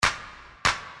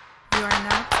You are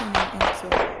now tuning into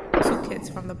Two Kids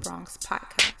from the Bronx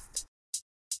podcast.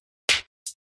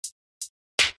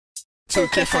 Two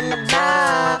Kids from the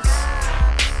Bronx.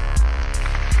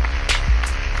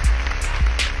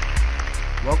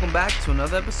 Welcome back to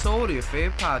another episode of your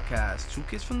favorite podcast, Two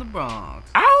Kids from the Bronx.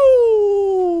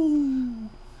 Ow!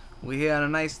 We're here on a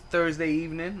nice Thursday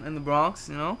evening in the Bronx,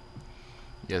 you know?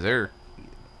 Yes, sir.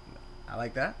 I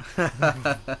like that.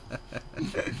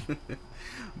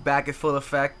 Back in full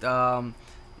effect. You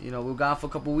know, we're gone for a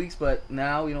couple weeks, but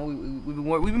now, you know,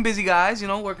 we've been busy guys, you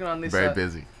know, working on this Very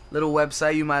busy. little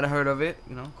website. You might have heard of it,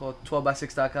 you know, called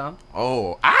 12by6.com.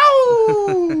 Oh,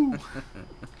 ow!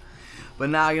 But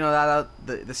now, you know,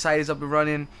 that the site is up and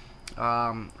running.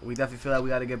 We definitely feel like we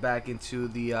got to get back into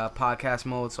the podcast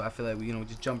mode, so I feel like we, you know,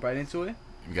 just jump right into it.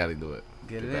 We got to do it.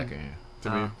 Get back in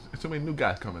here. Too many new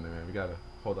guys coming in, man. We got to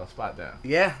hold our spot down.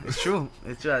 Yeah, it's true.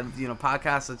 It's you know,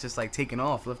 podcasts are just like taking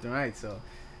off left and right, so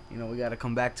you know we got to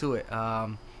come back to it. I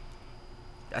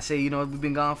say, you know, we've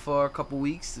been gone for a couple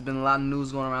weeks. There's been a lot of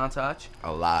news going around, Taj.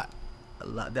 A lot,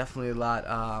 definitely a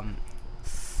lot.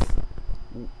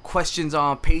 Questions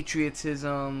on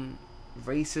patriotism,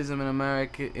 racism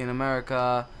in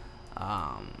America,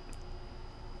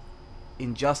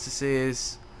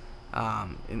 injustices,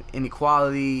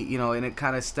 inequality, you know, and it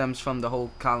kind of stems from the whole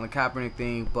Colin Kaepernick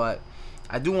thing. But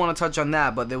I do want to touch on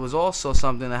that. But there was also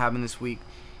something that happened this week.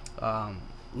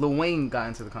 Lil Wayne got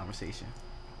into the conversation.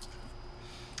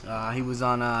 He was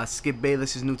on Skip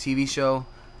Bayless's new TV show.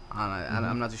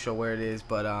 I'm not too sure where it is,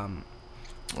 but on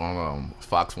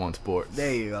Fox 1 Sports.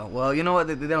 There you go. Well, you know what?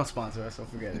 They don't sponsor us, so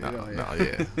forget it.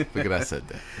 Yeah. Figured I said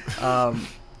that.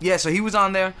 Yeah, so he was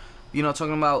on there, you know,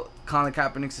 talking about Colin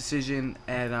Kaepernick's decision,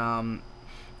 and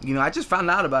you know, I just found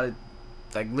out about it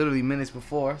like literally minutes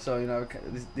before, so you know,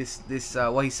 this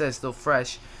what he said is still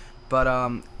fresh, but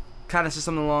kind of said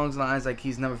something along the lines like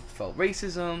he's never felt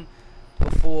racism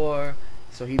before,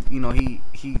 so he, you know, he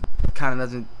kind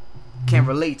of can't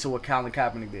relate to what Colin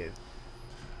Kaepernick did.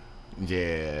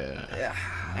 Yeah.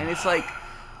 And it's like,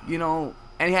 you know,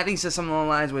 and I think he said something along the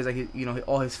lines where he's like, you know,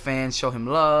 all his fans show him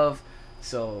love,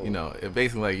 so, you know, it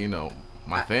basically like, you know,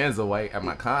 my fans are white at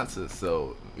my concerts,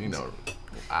 so, you know,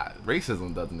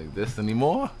 racism doesn't exist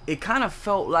anymore. It kind of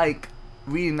felt like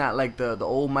reading that, like the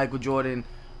old Michael Jordan,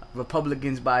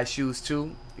 Republicans buy shoes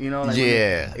too, you know? Like,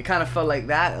 yeah. It kind of felt like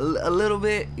that a little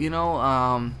bit, you know?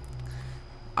 I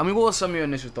mean, what were some of your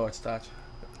initial thoughts, Taj?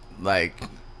 Like,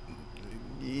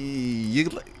 I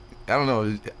don't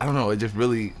know. It just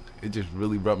really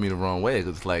rubbed me the wrong way.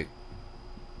 'Cause it's like,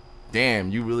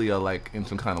 damn, you really are like in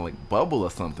some kind of like bubble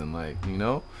or something, like, you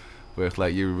know, where it's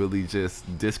like you're really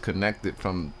just disconnected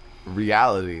from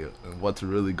reality and what's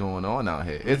really going on out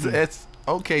here. It's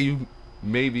okay. You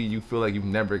feel like you've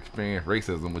never experienced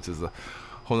racism, which is a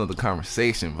whole other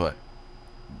conversation, but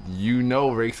you know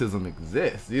racism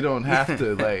exists. You don't have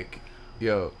to like,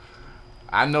 yo,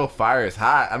 I know fire is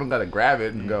hot. I don't gotta grab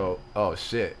it and go, oh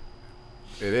shit,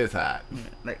 it is hot.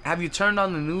 Like, have you turned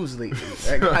on the news lately?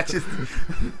 Like, I just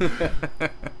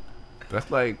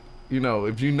that's like, you know,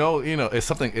 if you know, it's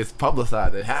something, it's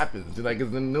publicized, it happens. Like, it's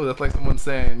in the news. That's like someone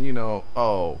saying, you know,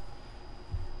 oh,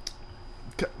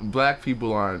 black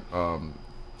people aren't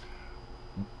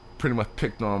pretty much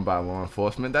picked on by law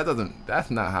enforcement.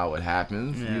 That's not how it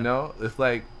happens. Yeah. You know, it's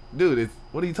like, dude,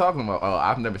 what are you talking about? Oh,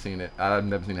 I've never seen it. I've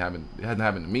never seen it happen. It hasn't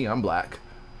happened to me. I'm black.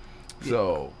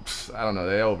 So, I don't know.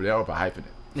 They're overhyping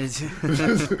it.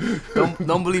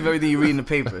 Don't believe everything you read in the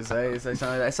papers, right?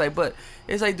 It's like, but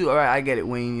it's like, dude, all right, I get it,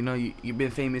 Wayne. You know, you've been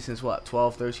famous since what,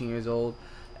 12, 13 years old,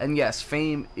 and yes,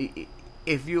 fame.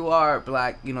 If you are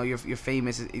black, you know, you're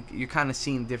famous. You're kind of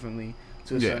seen differently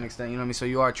to a certain extent. You know what I mean? So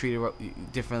you are treated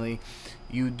differently.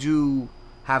 You do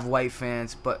have white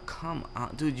fans, but come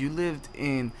on, dude, you lived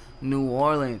in New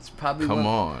Orleans, probably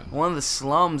one of the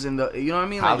slums in the, you know what I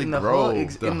mean, like in the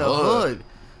hood.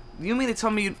 You mean to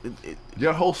tell me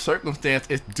your whole circumstance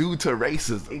is due to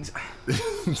racism?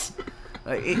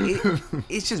 Like,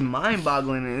 it's just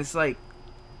mind-boggling, and it's like,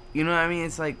 you know what I mean?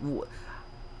 It's like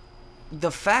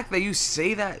the fact that you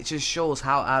say that just shows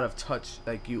how out of touch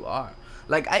like you are.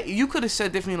 Like, you could have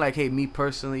said differently, like, hey, me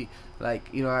personally, like,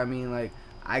 you know what I mean, like,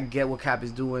 I get what Cap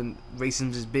is doing.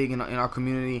 Racism is big in our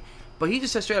community, but he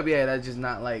just said straight up, yeah, that's just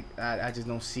not like, I just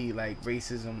don't see like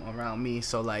racism around me.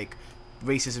 So like,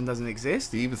 racism doesn't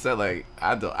exist. He even said like,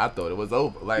 I thought it was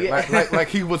over. Like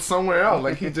he was somewhere else.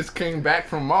 Like he just came back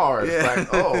from Mars. Yeah.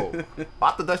 Like, oh,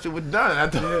 I thought that shit was done.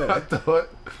 I thought.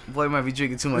 Boy might be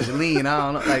drinking too much lean.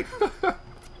 I don't know. Like,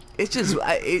 it's just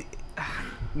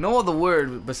no other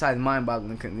word besides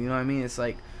mind-boggling. You know what I mean? It's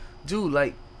like, dude,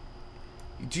 like,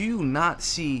 do you not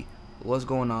see what's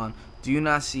going on? Do you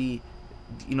not see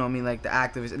you know what I mean, like the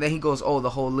activists, and then he goes, oh, the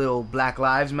whole little Black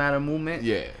Lives Matter movement.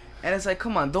 Yeah. And it's like,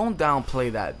 come on, don't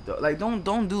downplay that. Like,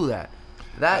 don't do that.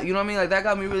 That, you know what I mean? Like, that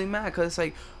got me really mad, because it's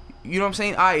like, you know what I'm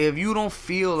saying? All right, if you don't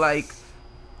feel like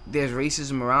there's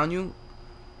racism around you,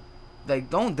 like,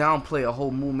 don't downplay a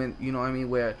whole movement, you know what I mean,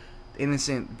 where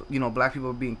innocent, you know, black people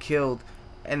are being killed,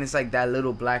 and it's like that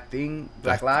little black thing,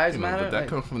 Black Lives Matter. But that like,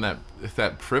 comes from it's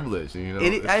that privilege, you know.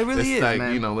 It really it's is, like,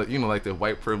 man. you know, like the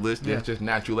white privilege. Yeah. It's just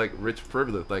natural, like rich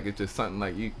privilege. Like it's just something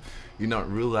like you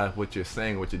don't realize what you're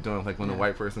saying, what you're doing. Like when a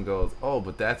white person goes, oh,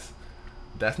 but that's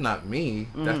not me.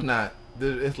 That's not.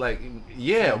 It's like,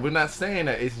 yeah, we're not saying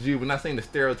that it's you. We're not saying the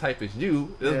stereotype is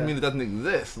you. It doesn't mean it doesn't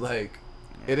exist. Like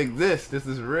it exists. This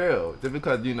is real. Just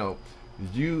because you know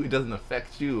it doesn't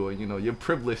affect you, or you know you're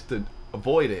privileged to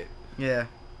avoid it. Yeah.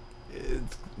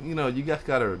 It's, you know, you guys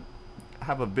gotta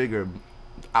have a bigger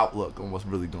outlook on what's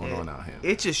really going on out here.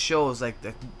 It just shows like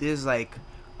that there's like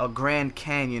a Grand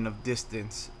Canyon of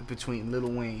distance between Lil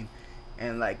Wayne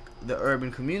and like the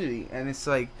urban community, and it's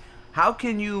like, how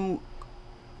can you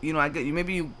know, I get you.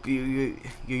 Maybe you're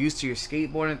used to your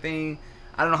skateboarding thing.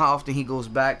 I don't know how often he goes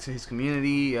back to his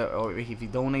community, or if he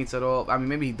donates at all. I mean,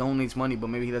 maybe he donates money, but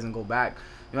maybe he doesn't go back.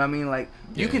 You know what I mean? Like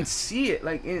you can see it,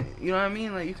 like you know what I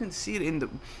mean? Like you can see it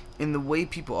in the way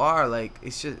people are. Like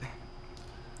it's just,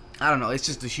 I don't know. It's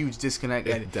just a huge disconnect.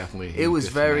 It's definitely. A huge it was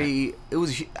disconnect. it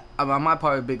was on my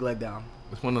part a big letdown.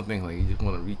 It's one of the things like you just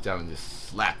want to reach out and just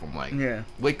slap him, like, Yeah.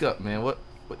 wake up, man. What?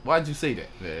 Why'd you say that?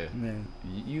 Yeah.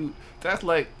 You. That's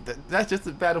like that's just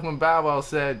as bad as when Bow Wow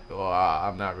said, "Oh,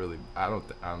 I'm not really.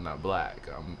 I'm not black.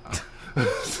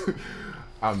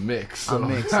 I'm mixed. I'm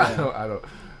mixed. I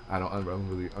don't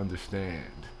really understand."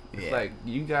 It's Yeah. like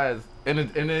you guys, and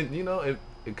then you know it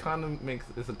kind of makes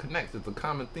it's a connect. It's a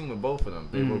common theme with both of them.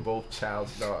 They were both child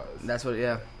stars. That's what.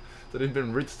 Yeah. So they've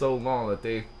been rich so long that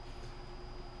they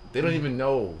don't even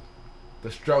know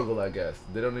the struggle. I guess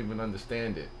they don't even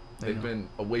understand it. They've been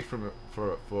away from it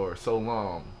for so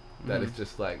long that it's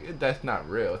just like that's not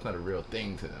real. It's not a real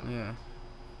thing to them.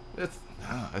 Yeah.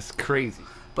 It's crazy.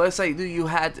 But it's like, dude, you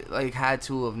had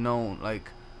to have known, like,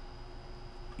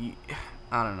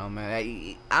 I don't know,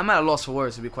 man. I'm at a loss for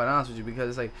words, to be quite honest with you, because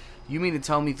it's like, you mean to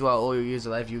tell me throughout all your years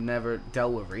of life you never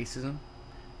dealt with racism?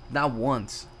 Not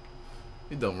once.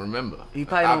 You don't remember. You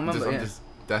probably don't remember.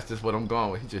 That's just what I'm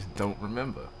going with. You just don't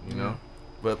remember, you know.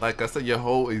 But like I said, your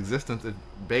whole existence is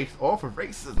based off of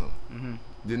racism. Mm-hmm.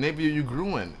 The neighborhood you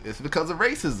grew in, it's because of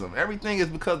racism. Everything is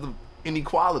because of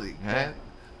inequality, man.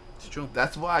 It's true.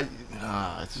 That's why.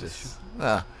 It's just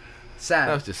sad.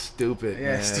 That was just stupid,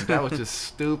 Yeah, man. stupid. That was just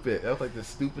stupid. That was like the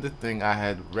stupidest thing I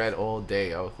had read all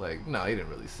day. I was like, no, he didn't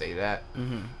really say that.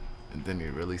 Mm-hmm. And then he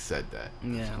really said that.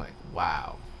 Yeah. I'm like,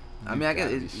 wow. I mean, I guess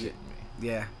gotta be it. shitting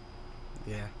me.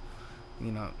 Yeah.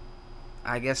 You know,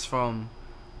 I guess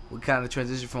we kind of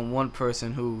transition from one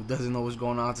person who doesn't know what's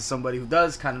going on to somebody who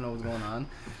does kind of know what's going on.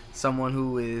 Someone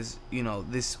who is, you know,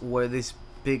 where this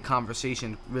big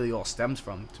conversation really all stems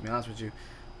from, to be honest with you.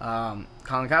 Colin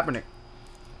Kaepernick.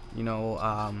 You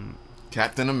know,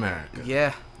 Captain America.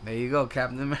 yeah, there you go,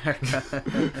 Captain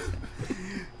America.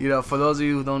 You know, for those of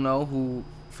you who don't know,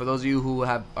 for those of you who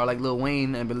are like Lil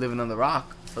Wayne and been living on the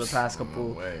rock for the past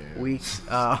couple weeks,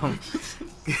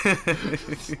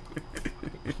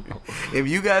 if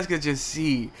you guys could just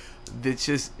see the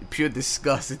just pure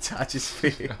disgust in Tachi's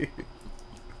face.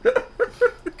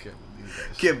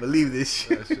 Can't believe this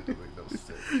shit. That shit don't make no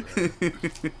sense,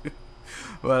 man.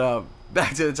 But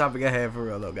back to the topic at hand for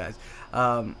real though, guys.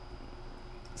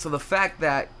 So the fact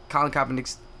that Colin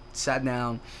Kaepernick sat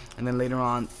down and then later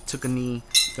on took a knee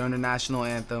during the national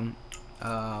anthem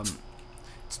to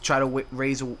try to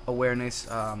raise awareness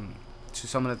to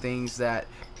some of the things that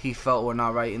he felt were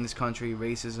not right in this country,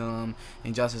 racism,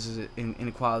 injustices,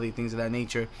 inequality, things of that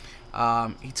nature.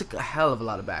 He took a hell of a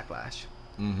lot of backlash.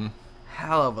 Mm-hmm.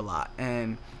 Hell of a lot.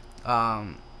 And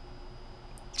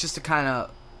just to kind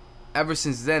of, ever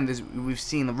since then, we've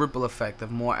seen the ripple effect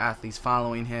of more athletes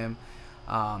following him.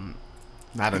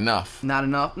 Not enough. Not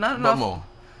enough. But more.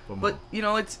 But you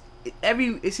know, it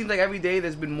seems like every day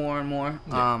there's been more and more.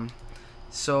 Yeah.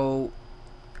 So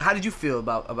how did you feel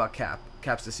about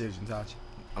Cap's decision, Taj?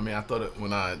 I mean, I thought it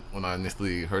when I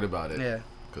initially heard about it. Yeah.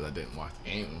 Because I didn't watch the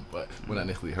game, but when I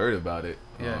initially heard about it,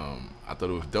 Yeah. I thought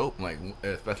it was dope. Like,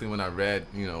 especially when I read,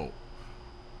 you know,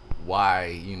 why,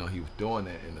 you know, he was doing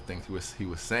it and the things he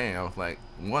was saying. I was like,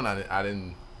 one, I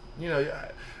didn't, you know,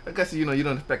 I guess, you know, you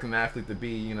don't expect an athlete to be,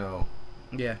 you know,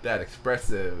 Yeah. that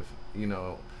expressive, you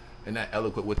know, and that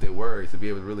eloquent with their words to be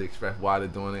able to really express why they're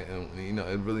doing it, and you know,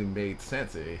 it really made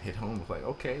sense. It hit home. It was like,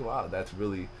 okay, wow, that's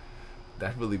really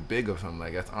big of him.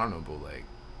 Like, that's honorable. Like,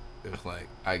 it was like,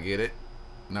 I get it.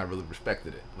 and I really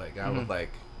respected it. Like I was like,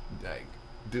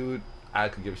 dude, I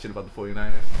could give a shit about the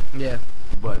 49ers. Yeah.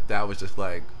 But that was just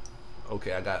like,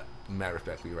 okay, I got mad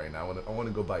respect for you right now. I want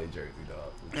to go buy your jersey,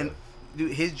 dog. And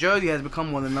dude, his jersey has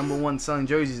become one of the number one selling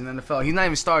jerseys in the NFL. He's not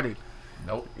even started.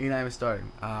 Nope. He's not even started.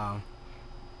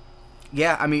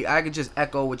 Yeah, I mean, I could just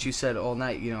echo what you said all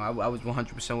night. You know, I was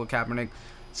 100% with Kaepernick.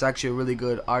 It's actually a really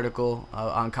good article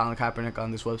on Colin Kaepernick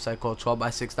on this website called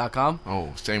 12by6.com.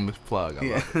 Oh, shameless plug. I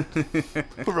Yeah. love it.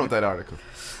 Who wrote that article?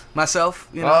 Myself,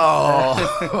 you know.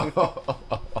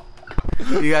 Oh.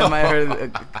 You guys might have heard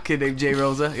of a kid named Jay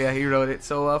Rosa. Yeah, he wrote it.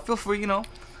 So feel free, you know,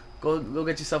 go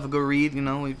get yourself a good read. You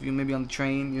know, if you maybe on the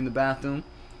train, you're in the bathroom,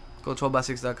 go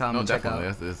 12by6.com No, and check out.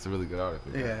 definitely. It's a really good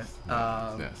article. Yeah.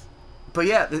 Yes. But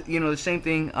yeah, you know, the same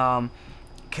thing.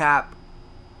 Cap,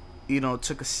 you know,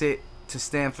 took a sit to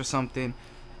stand for something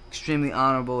extremely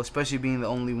honorable, especially being the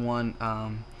only one.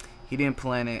 He didn't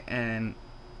plan it, and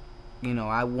you know,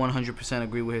 I 100%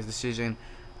 agree with his decision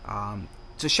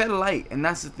to shed a light. And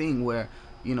that's the thing where,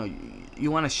 you know,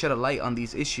 you want to shed a light on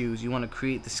these issues. You want to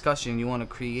create discussion. You want to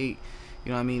create,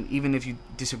 you know what I mean, even if you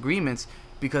disagreements,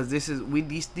 because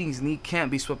these things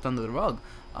can't be swept under the rug.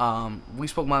 We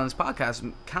spoke about on this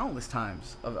podcast countless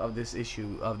times of this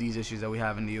issue, of these issues that we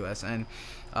have in the U.S. And,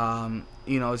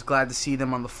 you know, it's glad to see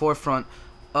them on the forefront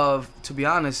of, to be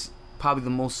honest, probably the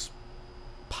most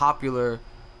popular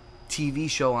TV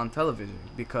show on television,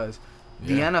 because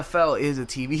the NFL is a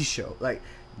TV show. Like,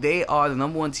 they are the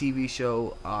number one TV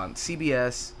show on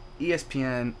CBS,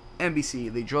 ESPN,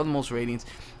 NBC. They draw the most ratings,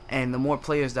 and the more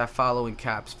players that follow in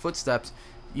Cap's footsteps,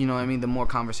 you know what I mean, the more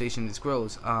conversation this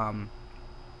grows.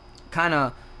 Kind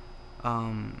of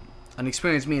an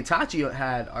experience me and Tachi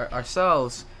had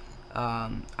ourselves. I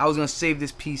was going to save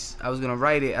this piece. I was going to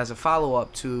write it as a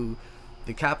follow-up to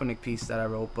the Kaepernick piece that I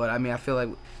wrote. But, I mean, I feel like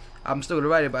I'm still going to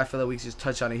write it, but I feel like we should just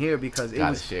touch on it here because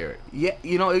Gotta share it. Yeah,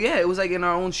 you know, it was like in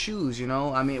our own shoes, you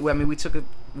know. I mean,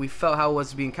 we felt how it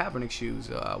was to be in Kaepernick's shoes.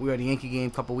 We were at a Yankee game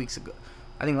a couple weeks ago.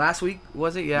 I think last week,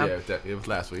 was it? Yeah. Yeah, it was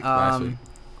last week.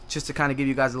 Just to kind of give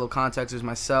you guys a little context, there's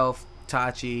myself,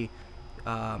 Tachi,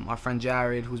 our friend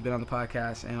Jared, who's been on the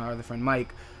podcast, and our other friend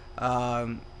Mike.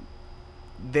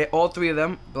 They all three of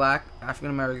them black, African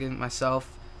American,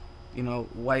 myself, you know,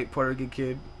 white Puerto Rican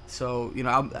kid. So, you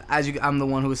know, I'm the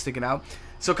one who was sticking out.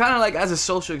 So kind of like as a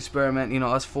social experiment, you know,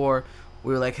 us four,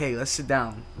 we were like, hey, let's sit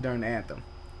down during the anthem.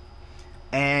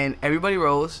 And everybody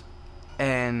rose,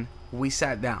 and we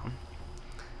sat down.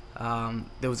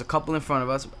 There was a couple in front of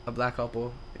us, a black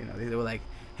couple. You know, they were like,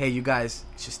 hey, you guys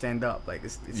should stand up. Like,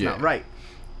 it's not right.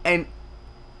 And,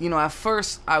 you know, at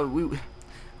first, I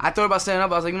thought about standing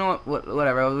up. I was like, you know what,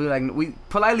 whatever. We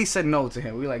politely said no to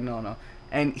him. We were like, no.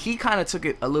 And he kind of took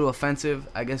it a little offensive.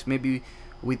 I guess maybe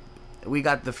we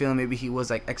got the feeling maybe he was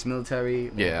like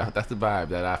ex-military. Yeah, that's the vibe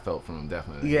that I felt from him,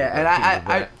 definitely. Yeah,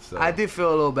 and I did feel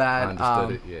a little bad. I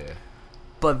understood it, yeah.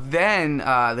 But then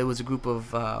there was a group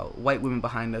of white women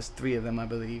behind us, 3 of them, I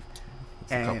believe.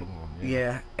 It's a couple of them,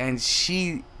 yeah, and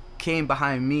she came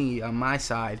behind me on my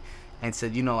side and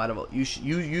said, you know, you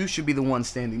should be the one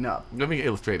standing up. Let me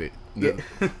illustrate it.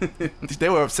 They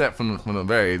were upset from the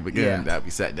very beginning that we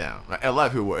sat down. Like, a lot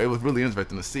of people were. It was really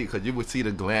interesting to see because you would see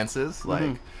the glances,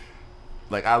 like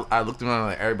I looked around,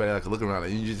 like everybody like looking around,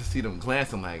 and you just see them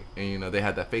glancing, like, and you know they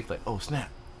had that face, like, oh snap,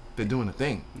 they're doing the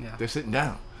thing. Yeah. They're sitting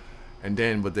down, and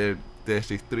then there's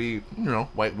these 3, you know,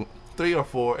 3 or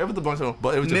 4. It was a bunch of them,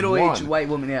 but it was just middle-aged one. white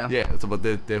woman. Yeah. Yeah. So, but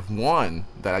there's one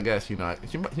that I guess, you know,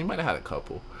 she might have had a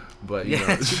couple, but you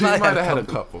know, she she might might have have had a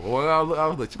couple. Well, I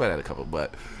was like, she might have had a couple,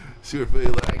 but she was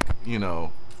really like, you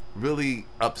know, really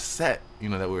upset, you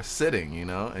know, that we were sitting, you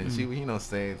know, and she was, you know,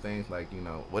 saying things like, you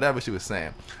know, whatever she was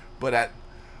saying. But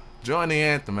during the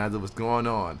anthem, as it was going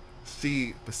on,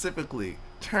 she specifically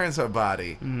turns her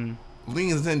body,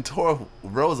 leans in toward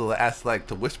Rosa, asks like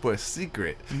to whisper a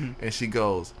secret, and she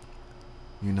goes,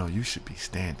 you know, you should be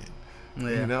standing. Yeah.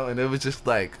 You know, and it was just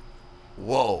like,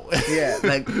 whoa. Yeah,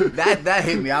 like that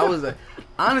hit me. I was like,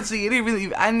 honestly, I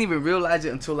didn't even realize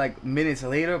it until like minutes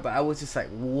later, but I was just like,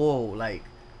 whoa,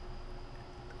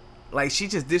 like she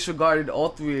just disregarded all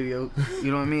 3 of you.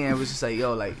 You know what I mean? And it was just like,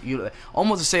 yo, like, you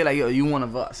almost to say like, yo, you one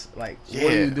of us. Like, what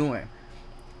are you doing?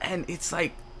 And it's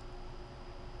like,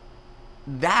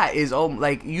 that is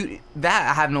like that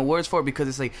I have no words for it, because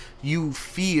it's like you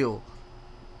feel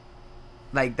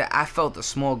like that. I felt a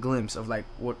small glimpse of like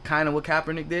what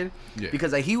Kaepernick did,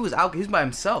 because like he was by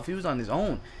himself, he was on his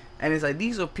own, and it's like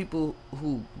these are people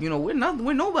who, you know,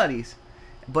 we're nobodies,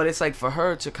 but it's like for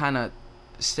her to kind of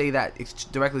say that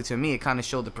directly to me, it kind of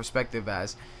showed the perspective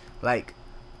as like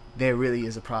there really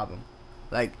is a problem,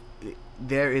 like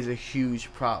there is a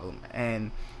huge problem,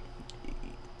 and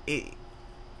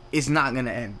it's not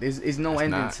gonna end. There's no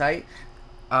end in sight.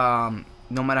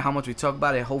 No matter how much we talk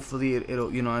about it, hopefully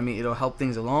it'll you know what I mean, it'll help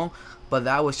things along. But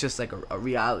that was just like a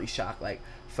reality shock. Like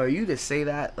for you to say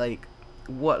that, like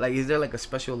what, like is there like a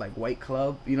special like white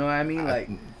club? You know what I mean? Like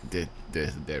there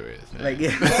is. Man. Like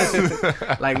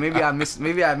yeah, like maybe I missed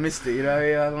it. You know what I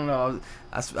mean? I don't know.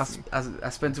 I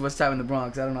spent too much time in the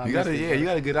Bronx. I don't know. You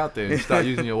gotta get out there and start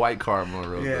using your white card more,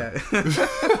 real. Yeah.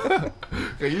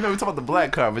 You know we talk about the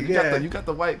black card, but you got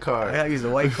the white card. I gotta use the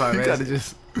white card. You Man. gotta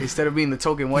just instead of being the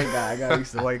token white guy, I gotta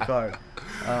use the white card.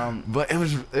 But it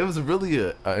was really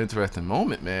a interesting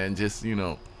moment, man. Just it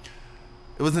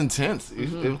was intense.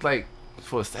 It was like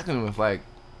for a second it was like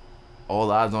all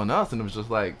eyes on us, and it was just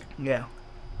like, yeah.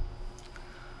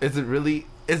 Is it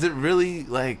really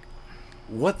like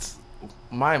what's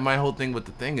my whole thing with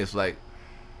the thing is like,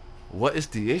 what is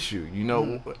the issue?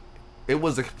 It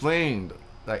was explained,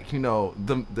 like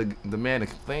the man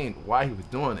explained why he was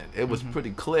doing it. It was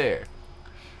pretty clear.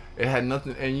 It had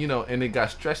nothing, and it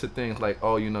got stressed to things like,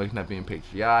 oh, he's not being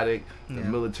patriotic, the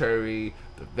military,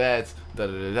 the vets,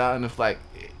 and it's like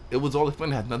it was all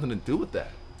explained. It had nothing to do with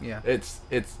that. Yeah, it's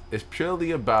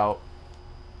purely about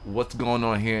what's going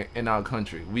on here in our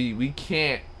country. We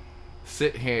can't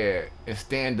sit here and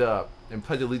stand up and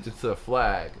pledge allegiance to a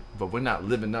flag, but we're not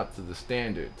living up to the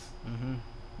standards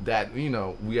that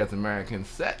we as Americans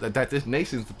set. That this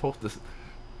nation's supposed to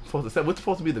set. We're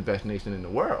supposed to be the best nation in the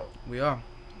world. We are,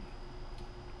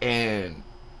 and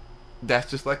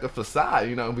that's just like a facade,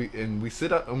 we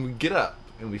sit up and we get up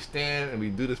and we stand and we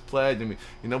do this pledge,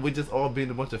 and we just all being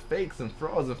a bunch of fakes and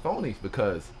frauds and phonies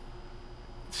because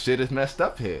shit is messed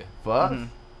up here for us.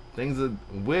 Things are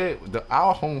weird.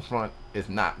 Our home front is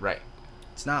not right.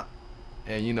 It's not.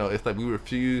 And it's like we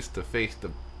refuse to face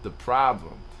the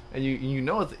problem, and it's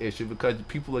an issue because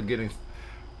people are getting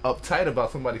uptight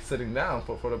about somebody sitting down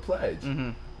for the pledge.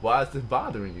 Why is this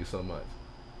bothering you so much?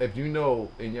 If you know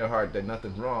in your heart that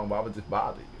nothing's wrong, why would this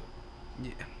bother you?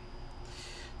 Yeah.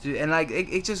 Dude, and like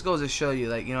it just goes to show you,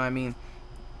 like, what I mean,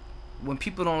 when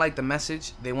people don't like the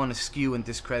message, they want to skew and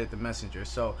discredit the messenger.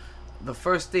 So the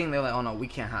first thing they're like, oh no, we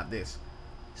can't have this.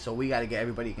 So we got to get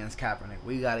everybody against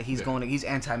Kaepernick. He's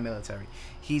anti-military.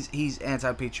 He's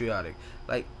anti-patriotic.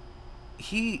 Like,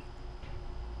 he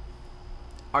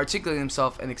articulated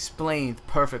himself and explained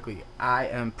perfectly, I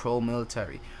am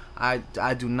pro-military.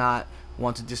 I do not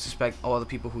want to disrespect all the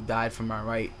people who died for my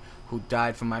right, who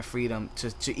died for my freedom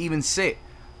to even sit.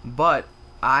 But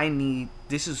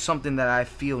this is something that I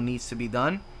feel needs to be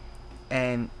done.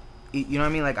 And you know what I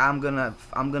mean? Like, I'm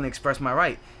gonna express my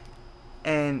right.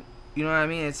 And you know what I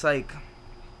mean? It's like,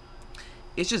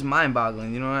 it's just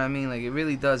mind-boggling. You know what I mean? Like, it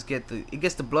really does it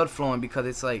gets the blood flowing, because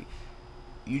it's like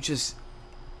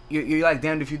you're like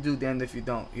damned if you do, damned if you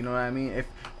don't. You know what I mean?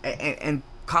 And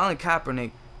Colin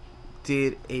Kaepernick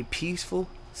did a peaceful,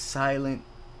 silent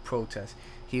protest.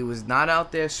 He was not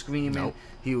out there screaming. Nope.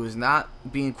 He was not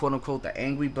being quote unquote the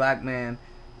angry black man.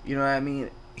 You know what I mean?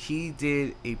 He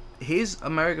did his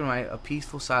American right, a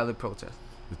peaceful, silent protest.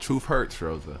 The truth hurts,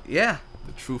 Rosa. Yeah.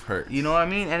 The truth hurts. You know what I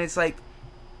mean? And it's like,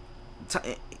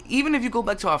 even if you go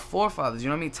back to our forefathers, you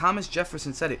know what I mean? Thomas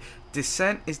Jefferson said it.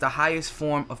 Dissent is the highest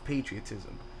form of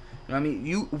patriotism. You know what I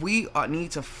mean? We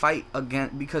need to fight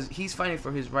against, because he's fighting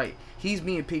for his right. He's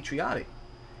being patriotic.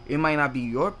 It might not be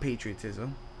your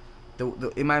patriotism.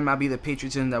 It might not be the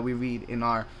patriotism that we read in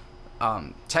our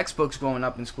textbooks growing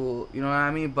up in school. You know what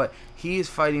I mean? But he is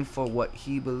fighting for what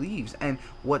he believes, and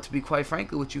what, to be quite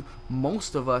frankly with you,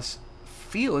 most of us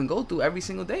feel and go through every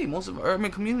single day. Most of our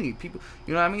urban community people,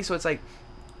 you know what I mean? So it's like,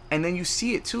 and then you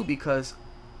see it too, because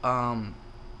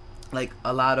like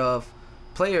a lot of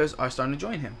players are starting to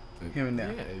join him here and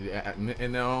there. Yeah,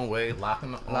 in their own way,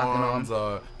 locking arms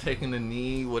or taking the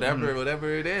knee, whatever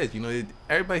it is.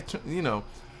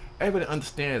 Everybody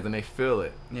understands and they feel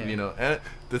it. Yeah. And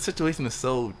the situation is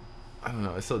so, I don't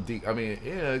know, it's so deep. I mean,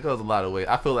 yeah, it goes a lot of ways.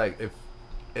 I feel like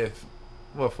if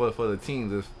for the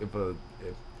teams, if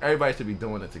everybody should be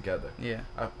doing it together. Yeah.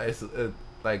 It's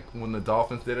like when the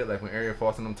Dolphins did it, like when Arian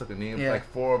Foster and them took a knee, like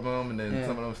 4 of them, and then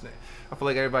some of them. I feel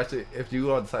like everybody should, if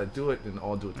you all decide to do it, then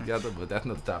all do it together. But that's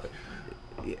another topic.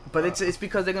 Yeah, but it's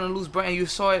because they're gonna lose brand. You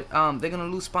saw it. They're gonna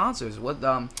lose sponsors.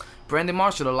 Brandon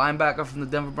Marshall, the linebacker from the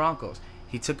Denver Broncos,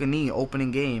 he took a knee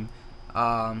opening game,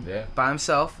 by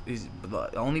himself. He's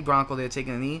the only Bronco they're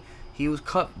taking a knee. He was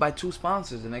cut by 2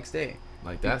 sponsors the next day.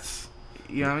 Like, that's,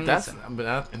 you know what I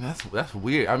mean? That's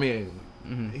weird. I mean,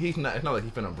 it's not like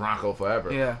he's been a Bronco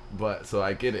forever. Yeah. But so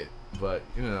I get it. But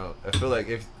I feel like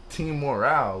if team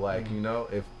morale, like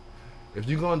if if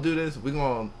you're gonna do this, we're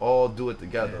gonna all do it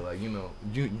together. Yeah. Like, you know,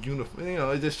 you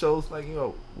know, it just shows like, you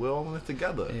know, we're all in this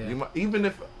together. Yeah. You might, even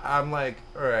if I'm like,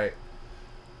 all right,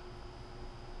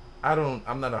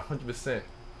 I'm not 100%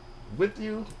 with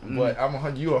you, but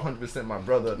you're 100% my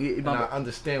brother, Yeah, and I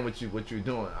understand what you're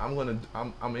doing.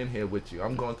 I'm in here with you.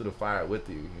 I'm going through the fire with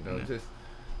you. You know, Yeah. just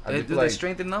They feel like,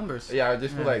 strength in numbers. yeah, I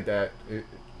just feel like that.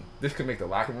 This could make the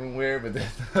locker room weird, but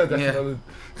that's another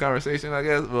conversation, I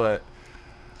guess. But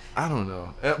I don't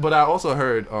know. But I also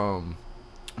heard, kind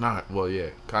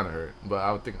of heard. But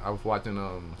I was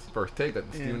watching First Take,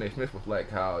 that Stephen A. Smith was like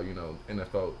how, you know,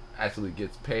 NFL actually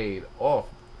gets paid off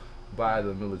by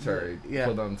the military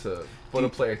for them for the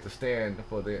players to stand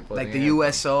for the like the anthem.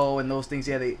 USO and those things.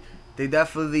 Yeah, they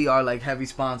definitely are like heavy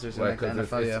sponsors in Like, like the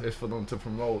NFL. it's for them to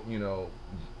promote, you know,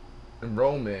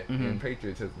 enrollment and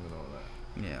patriotism and all that.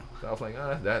 Yeah. So I was like,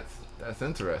 that's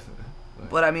interesting. Like,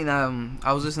 But I mean,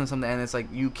 I was listening to something, and it's like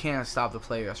you can't stop the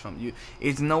players from you.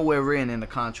 It's nowhere written in the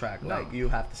contract. No. Like you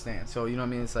have to stand. So you know what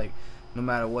I mean? It's like no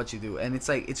matter what you do, and it's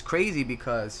like it's crazy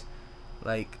because,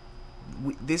 like,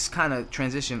 this kind of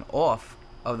transition off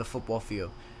of the football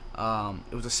field.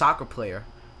 It was a soccer player,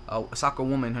 a soccer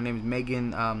woman. Her name is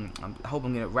Megan. I hope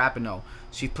I'm getting it. Rapinoe.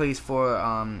 She plays for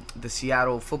the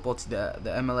Seattle football, the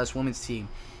MLS women's team.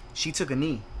 She took a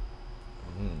knee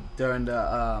during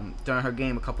her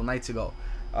game a couple nights ago,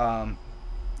 and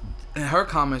her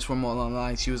comments were more along the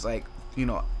line. She was like, you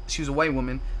know, she was a white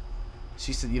woman.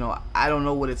 She said, you know, I don't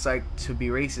know what it's like to be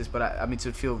racist, but I mean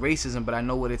to feel racism, but I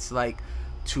know what it's like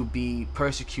to be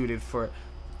persecuted for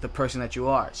the person that you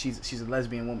are. She's a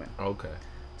lesbian woman. Okay.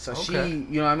 So Okay. she,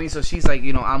 you know what I mean? So she's like,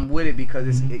 you know, I'm with it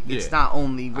because it's not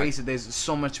only racist. There's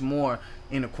so much more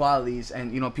inequalities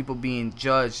and, you know, people being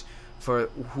judged for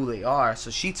who they are. So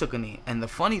she took a knee. And the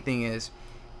funny thing is,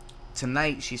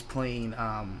 tonight she's playing,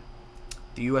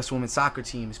 the U.S. women's soccer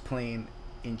team is playing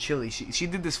in Chile. She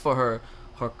did this for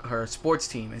her sports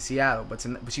team in Seattle, but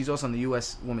she's also on the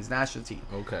U.S. women's national team.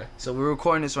 Okay. So we're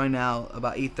recording this right now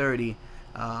about 8:30.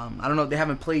 I don't know if they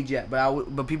haven't played yet,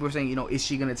 but people are saying, you know, is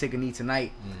she gonna take a knee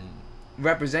tonight,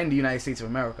 representing the United States of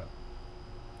America?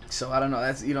 So I don't know.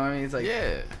 That's, you know what I mean? It's like,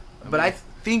 Yeah. But I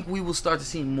think we will start to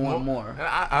see more and more.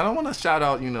 I don't want to shout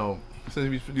out, you know,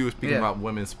 since you were speaking Yeah. about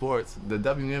women's sports, the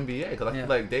WNBA, because I feel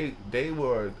like they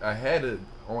were ahead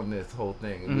on this whole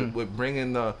thing with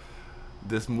bringing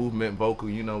this movement vocal,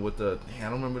 you know, with I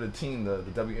don't remember the team, the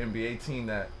WNBA team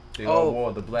that they all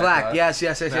wore the black yes,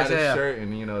 shirt,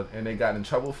 and you know, and they got in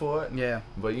trouble for it. Yeah.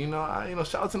 But you know,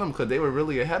 shout out to them because they were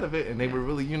really ahead of it, and they were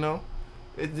really, you know,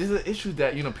 there's an issue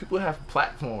that, you know, people have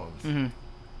platforms, and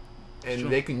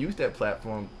they can use that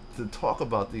platform to talk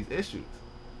about these issues,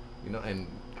 you know, and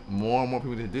more and more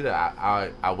people to do that.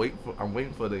 I'm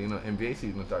waiting for the, you know, NBA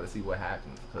season to start to see what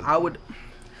happens. I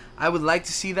would like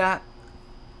to see that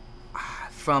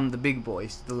from the big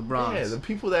boys, the LeBrons. Yeah, the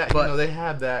people that, you know, they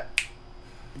have that.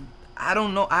 I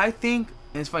don't know. I think,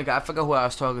 and it's funny, I forgot who I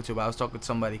was talking to, but I was talking to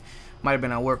somebody, might have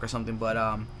been at work or something,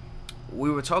 but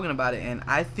we were talking about it, and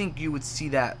I think you would see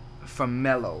that from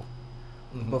Melo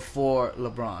before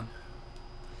LeBron,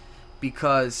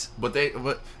 because. But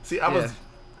see, I don't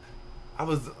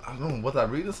know, was I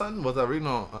reading something? Was I reading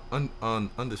on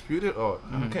Undisputed or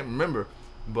I can't remember,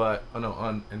 but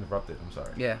Uninterrupted. I'm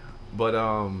sorry. Yeah. But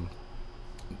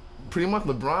pretty much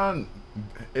LeBron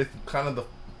is kind of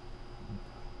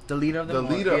the leader of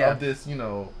of this, you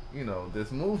know,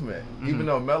 this movement. Even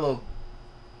though Melo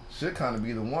should kind of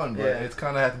be the one, but it's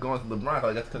kind of has to go into LeBron.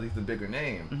 Like, that's because he's the bigger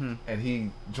name, and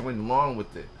he joined along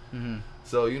with it.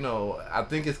 So, you know, I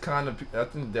think I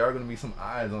think there are going to be some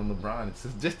eyes on LeBron. It's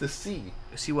just to see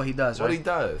what he does. What he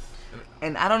does.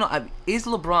 And I don't know, is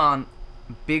LeBron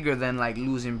bigger than like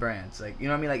losing brands? Like, you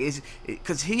know what I mean? Like,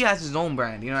 because he has his own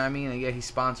brand. You know what I mean? And yeah, he's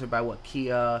sponsored by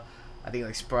Kia, I think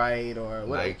like Sprite or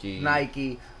what?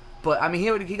 Nike. But I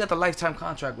mean, he got the lifetime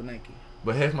contract with Nike.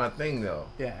 But here's my thing though.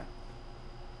 Yeah.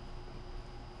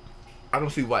 I don't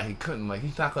see why he couldn't. Like,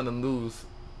 he's not gonna lose.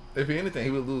 If anything,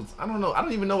 he would lose. I don't know. I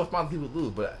don't even know what sponsor he would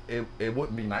lose, but it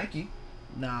wouldn't be Nike.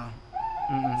 No.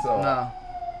 So no.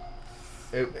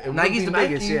 It Nike's the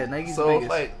Nike, biggest. Yeah, Nike's so the biggest.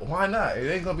 So like, why not?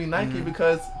 It ain't gonna be Nike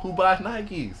because who buys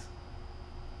Nikes?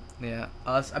 Yeah,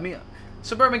 us. I mean,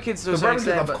 suburban kids to a suburban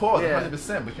certain extent, kids, of course, yeah.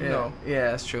 100%. But you yeah. know,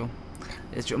 yeah, that's true.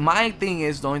 It's true. My thing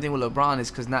is, the only thing with LeBron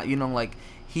is because now, you know, like,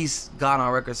 he's gone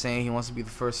on record saying he wants to be the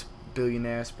first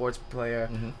billionaire sports player,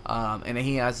 and then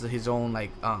he has his own not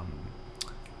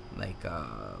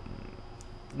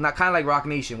kind of like Rock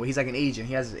Nation, where he's like an agent.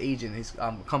 He has his agent, his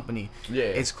company. Yeah.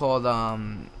 It's called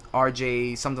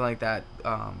RJ something like that.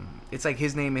 It's like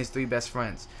his name and his three best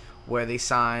friends. where they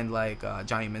signed like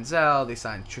Johnny Manziel, they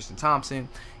signed Tristan Thompson.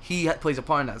 He plays a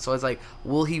part in that. So it's like,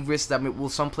 will he risk that? Will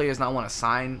some players not want to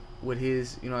sign with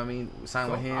his? You know what I mean? Sign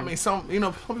with him. I mean, some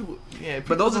people. Yeah.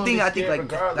 But those are things I think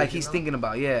regardless, like he's thinking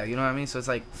about. Yeah, you know what I mean. So it's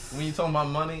like when you talking about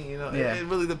money, it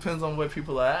really depends on where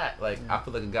people are at. Like I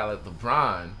feel like a guy like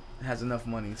LeBron has enough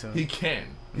money to. He can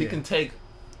take.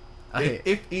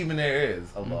 If even there is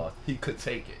a loss, he could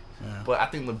take it. Yeah. But I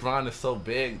think LeBron is so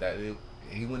big that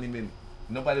he wouldn't even.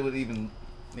 Nobody would even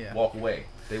walk away.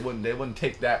 They wouldn't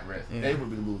take that risk. Yeah. They would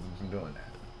be losing from doing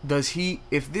that. Does he?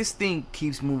 If this thing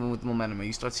keeps moving with momentum and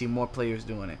you start seeing more players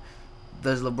doing it,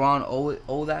 does LeBron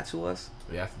owe that to us?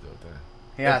 He has to do it then.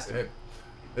 He has to.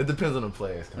 It depends on the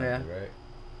players, right?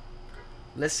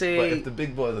 Let's say. But if the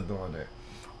big boys are doing it,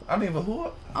 I mean, but who?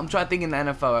 I'm trying to think in the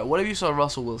NFL. Right? What if you saw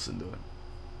Russell Wilson do it?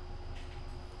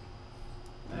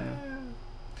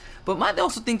 But my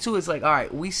also thing too is like, all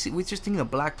right, we're just thinking of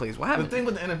black players. What happened? The thing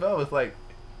with the NFL is like,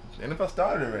 the NFL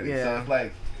started already. Yeah. So it's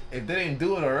like, if they didn't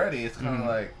do it already, it's kind of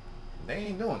like, they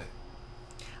ain't doing it.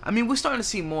 I mean, we're starting to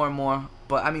see more and more,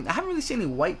 but I mean, I haven't really seen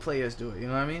any white players do it. You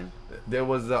know what I mean? There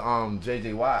was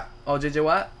J.J. Watt. Oh, J.J.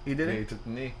 Watt, he did it. Yeah, he took the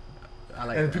knee. I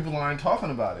like and that. people aren't talking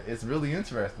about it. It's really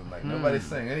interesting. Like nobody's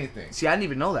saying anything. See, I didn't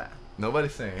even know that.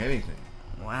 Nobody's saying anything.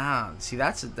 Wow. See,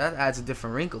 that adds a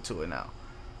different wrinkle to it now.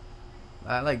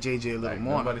 I like JJ a little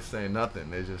more. Nobody's saying nothing.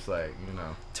 They're just like,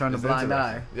 turn a blind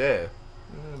eye. Yeah.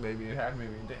 Maybe it happened,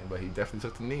 maybe it didn't, but he definitely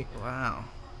took the knee. Wow.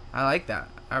 I like that.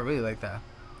 I really like that.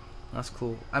 That's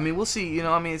cool. I mean, we'll see.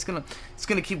 I mean, it's gonna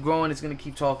keep growing. It's gonna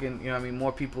keep talking. I mean,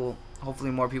 more people. Hopefully,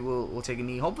 more people will take a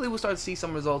knee. Hopefully, we'll start to see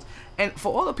some results. And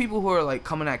for all the people who are like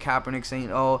coming at Kaepernick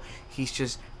saying, "Oh, he's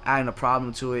just adding a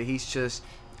problem to it. He's just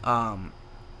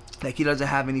like he doesn't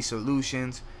have any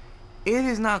solutions." It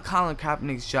is not Colin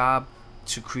Kaepernick's job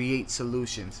to create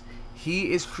solutions.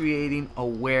 He is creating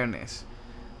awareness.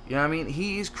 You know what I mean?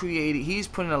 He's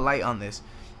putting a light on this.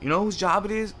 You know whose job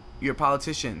it is? Your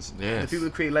politicians. Yes. The people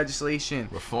who create legislation.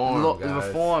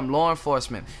 Reform, law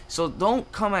enforcement. So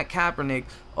don't come at Kaepernick,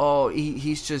 oh,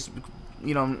 he's just,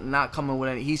 not coming with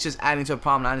any, he's just adding to a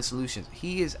problem, not adding solutions.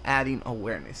 He is adding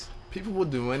awareness. People will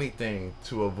do anything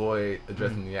to avoid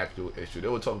addressing the actual issue. They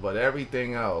will talk about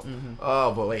everything else.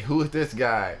 Oh, but wait, who is this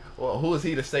guy? Well, who is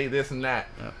he to say this and that?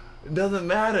 Yep. It doesn't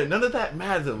matter. None of that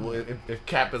matters. If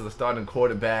Cap is a starting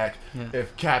quarterback,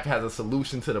 if Cap has a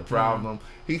solution to the problem,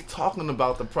 he's talking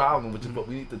about the problem, which is what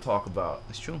we need to talk about.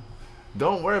 That's true.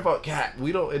 Don't worry about Cap.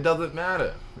 It doesn't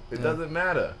matter. It doesn't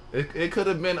matter. It could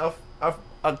have been a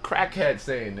crackhead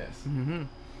saying this. Mm-hmm.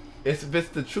 If it's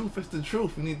the truth, it's the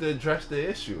truth. We need to address the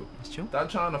issue. That's true.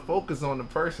 Stop trying to focus on the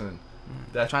person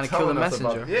that's trying to kill the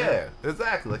messenger. Yeah,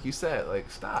 exactly. Like you said, like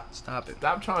stop it.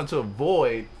 Stop trying to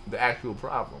avoid the actual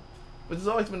problem, which has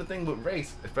always been the thing with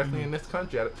race, especially in this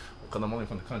country. Because I'm only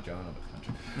from the country, I don't know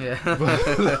about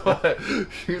the country.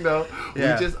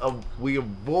 Yeah. We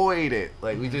avoid it.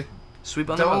 Like we just sweep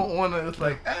on don't want to. It's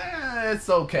like it's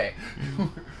okay.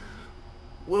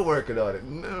 We're working on it.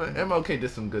 MLK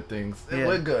did some good things. Yeah.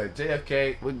 We're good.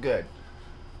 JFK, we're good.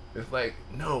 It's like,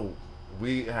 no,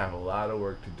 we have a lot of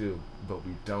work to do, but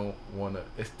we don't want to.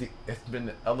 It's been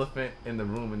the elephant in the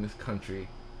room in this country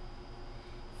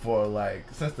for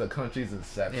since the country's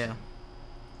inception. Yeah.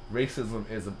 Racism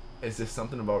is just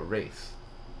something about race.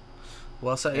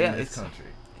 Well, so in this country.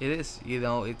 It is.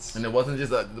 It's. And it wasn't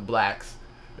just the blacks.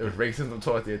 There was racism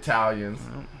towards the Italians,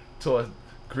 towards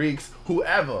Greeks,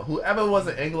 whoever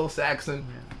wasn't Anglo-Saxon,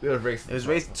 there was racism. It was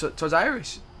racist towards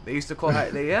Irish. They used to call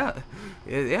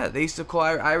they used to call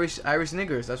Irish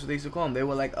niggers. That's what they used to call them. They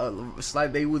were like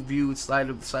they would view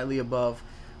slightly above,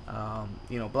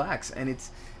 blacks. And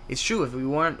it's true. If we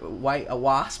weren't white, a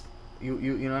wasp, you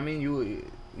know what I mean.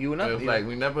 You would not. It was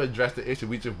we never addressed the issue.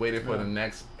 We just waited for the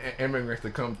next immigrants to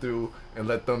come through and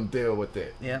let them deal with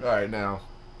it. Yeah. All right, now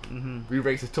we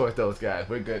racist towards those guys.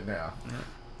 We're good now. Yeah,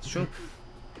 it's true.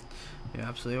 You're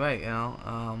absolutely right.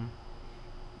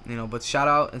 But shout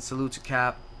out and salute to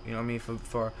Cap. You know what I mean,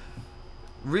 for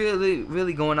really,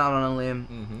 really going out on a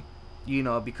limb.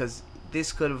 Mm-hmm. Because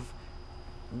this could have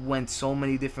went so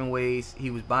many different ways. He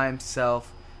was by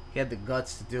himself. He had the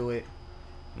guts to do it.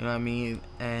 You know what I mean?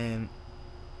 And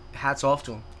hats off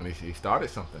to him. I mean, he started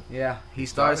something. Yeah, he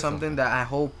started something that I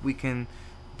hope we can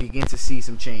begin to see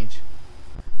some change.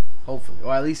 Hopefully,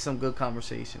 or at least some good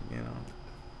conversation.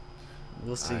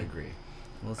 We'll see. I agree.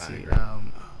 We'll see. Agree.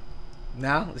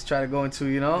 Now let's try to go into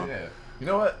Yeah. You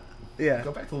know what? Yeah.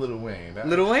 Go back to Lil Wayne.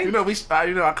 Lil Wayne? We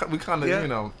kind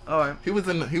of All right. He was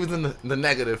in the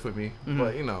negative for me, Mm-hmm.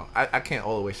 but I can't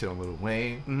all the way shit on Lil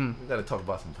Wayne. Mm-hmm. We got to talk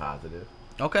about some positive.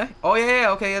 Okay. Oh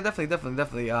yeah. Okay. Yeah.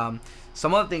 Definitely.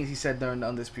 Some other things he said during the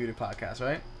Undisputed podcast,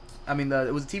 right? I mean,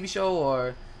 it was a TV show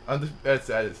or It's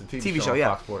a TV show on yeah.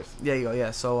 Fox Sports. There you go.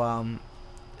 Yeah. So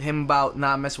him about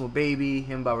not messing with Baby,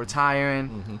 him about retiring.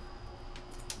 Mm-hmm.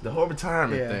 The whole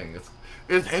retirement Yeah. thing.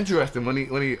 It's interesting when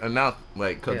he announced,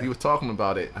 like, because Yeah. he was talking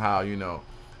about it, how, you know,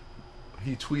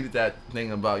 he tweeted that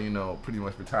thing about, you know, pretty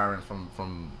much retiring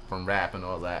from rap and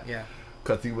all that. Yeah.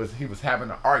 Because he was having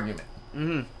an argument.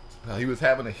 Mm-hmm. He was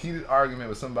having a heated argument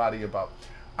with somebody about.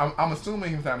 I'm assuming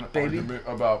he was having an Baby? argument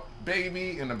about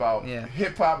Baby and about Yeah.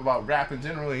 hip hop, about rap in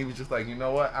general. And he was just like, you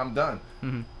know what, I'm done.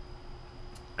 Mm-hmm.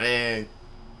 And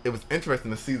it was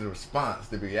interesting to see the response,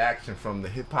 the reaction from the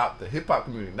hip hop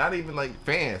community. Not even like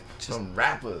fans, Just- from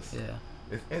rappers. Yeah.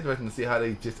 It's interesting to see how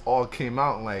they just all came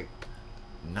out and like,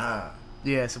 nah.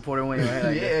 Yeah. Supporting Wayne. Right?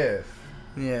 Like, Yeah.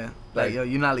 Yeah. Like- Like, yo,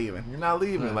 you're not leaving. You're not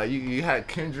leaving. Yeah. Like you had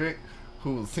Kendrick,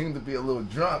 who seemed to be a little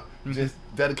drunk, Mm-hmm. just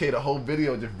dedicate a whole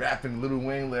video just rapping Lil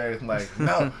Wayne lyrics and like,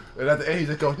 no. And at the end he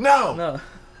just goes, no, No.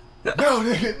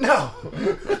 nigga, no.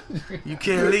 You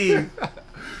can't leave.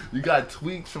 You got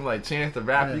tweets from like Chance the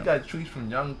Rapper. Yeah. You got tweets from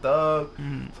Young Thug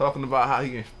talking about how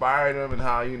he inspired them and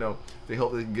how, you know, they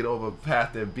hope they can get over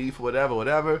past their beef,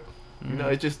 whatever. You know,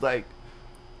 it's just like,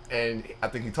 and I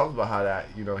think he talked about how that,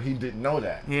 you know, he didn't know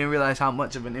that. He didn't realize how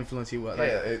much of an influence he was.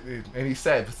 Like, Yeah, and he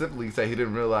said specifically, he said he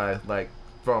didn't realize, like,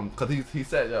 because he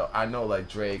said, yo, I know, like,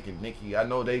 Drake and Nicki, I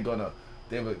know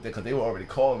because they were already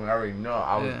calling, and I already know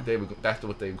that's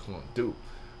what they were going to do.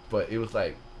 But it was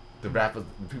like the rappers,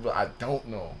 the people I don't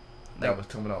know that Like, was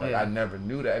coming out, like, yeah. I never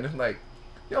knew that, and it's like,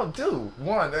 yo, dude,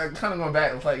 kind of going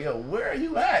back, it's like, yo, where are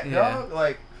you at, Yeah. yo?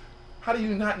 Like, how do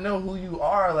you not know who you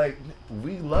are? Like,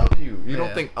 we love you. You don't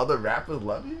Yeah. think other rappers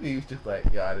love you? He was just like,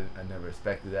 yeah, I never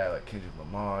expected that. Like Kendrick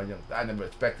Lamar, I never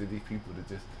expected these people to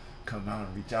just come out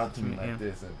and reach out to me Yeah. like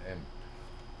this. And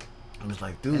I was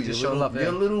like, dude, And just show love, yeah.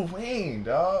 you're Lil Wayne,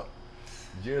 dog.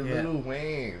 You're Yeah. Lil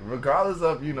Wayne. Regardless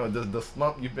of, you know, the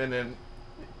slump you've been in.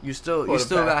 you still for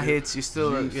the got past year, hits. You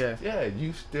still Yeah,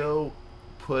 you still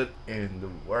put in the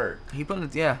work. He put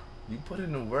it. Yeah. You put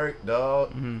in the work,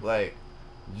 dog. Mhm. Like,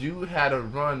 you had a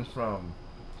run from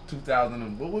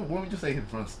 2000. When would you say his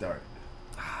run started?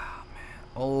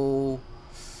 Oh.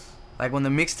 Like when the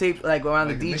mixtape, like around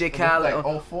Like the DJ mix- Khaled.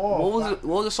 like 04, what was 05. it?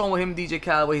 What was the song with him, DJ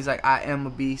Khaled, where he's like, "I am a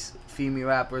beast, female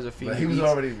rappers or female." He was beats."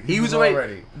 already. He was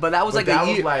already. But that was like that a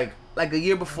year, was like a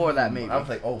year before that, maybe. I was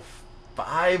like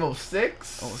 05,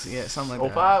 06. Oh, so yeah, something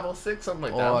like that. 05, 06, something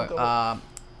like that. Or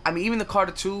I mean, even the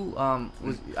Carter 2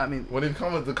 was. I mean, when it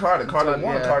comes to Carter 1,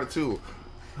 Yeah. Carter 2.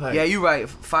 Like, yeah, you're right.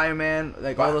 Fireman,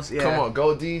 like all those. Yeah. Come on,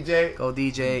 go DJ. Go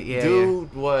DJ. Yeah.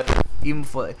 Dude, what? Even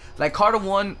for like Carter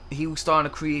 1, he was starting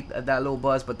to create that little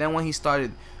buzz. But then when he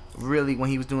started, really, when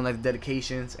he was doing like the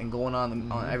dedications and going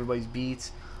on everybody's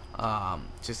beats,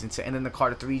 just into, and then the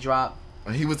Carter 3 drop.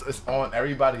 And he was on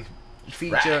everybody's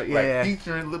Feature, track, yeah. like,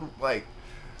 featuring little, like,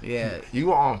 Yeah, you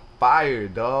were on fire,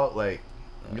 dog. Like,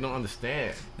 you don't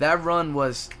understand. that run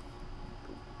was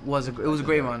a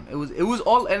great run. It was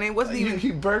all, and it wasn't even.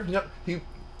 He birthed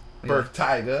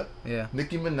Tyga, Yeah.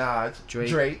 Nicki Minaj, Drake.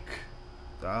 Drake.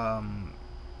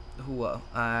 Who else?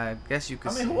 I guess you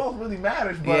could. I mean, say. who else really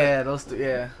matters? But, Yeah, those two.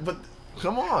 Yeah. But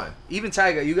come on. Even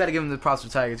Tyga, you got to give him the props for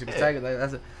Tyga too. 'Cause Yeah. Tyga, like,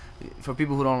 that's for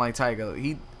people who don't like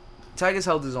Tyga. Tyga's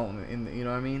held his own you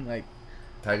know what I mean? Like,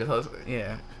 Tyga's husband.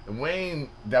 yeah, And Wayne,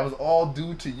 that was all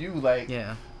due to you. Like,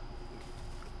 yeah.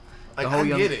 like whole I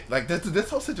young- get it. Like, this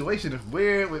whole situation is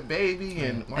weird with Baby,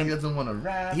 and why he And doesn't want to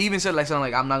rap. He even said like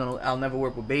something like, I'll never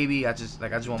work with Baby. I just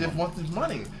want. just wants his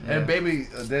money. Yeah. And Baby,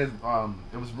 then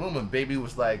it was rumored Baby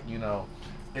was like, you know,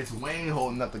 it's Wayne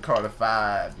holding up the Carter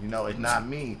 5. You know, it's not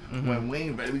me. Mhm. When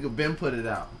Wayne, we could been put it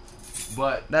out.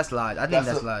 But That's lies. I think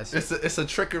that's lies. It's a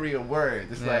trickery of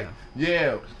words. It's Yeah. like,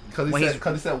 yeah, because When he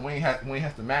said Wayne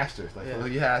has the masters. Like,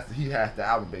 Yeah. he has the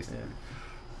album basically,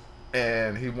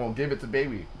 and he won't give it to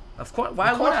Baby. Of course.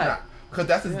 Why Of course would I? not? Because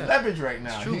that's his Yeah. leverage right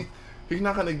now. It's true. He's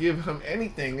not gonna give him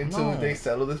anything until No. they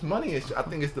settle this money issue. I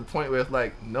think it's the point where it's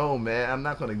like, no, man, I'm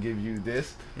not gonna give you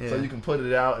this, so Yeah. you can put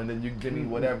it out, and then you give me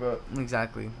whatever.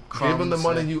 Exactly. Give him the Crumbs,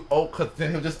 money yeah. you owe, cause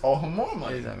then he'll just owe him more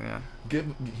money. Exactly. Yeah.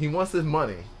 He wants his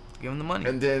money, Give him the money.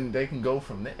 and then they can go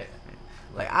from there.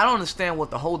 Like, I don't understand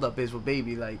what the holdup is with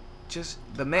Baby. Like, just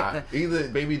the man. Either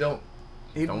Baby don't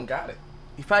He- got it.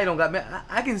 He probably don't got.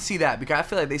 I can see that because I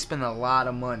feel like they spend a lot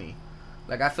of money.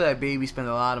 Like, I feel like Baby spend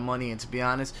a lot of money, and to be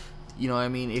honest, you know what I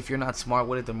mean. If you're not smart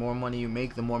with it, the more money you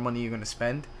make, the more money you're gonna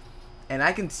spend. And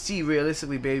I can see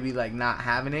realistically Baby like not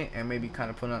having it and maybe kind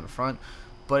of putting it on the front.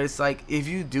 But it's like if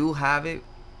you do have it,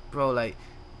 bro, like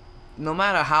no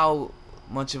matter how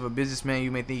much of a businessman you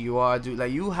may think you are, dude,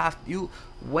 like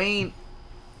Wayne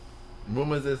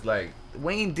Rumors is like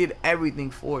did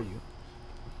everything for you.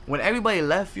 When everybody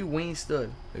left you, Wayne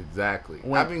stood. Exactly.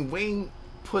 When- I mean, Wayne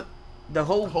put The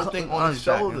whole, the whole thing on his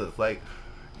back. shoulders. Like,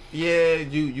 yeah,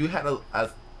 you had a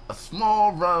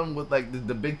small run with like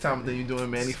the big time thing you doing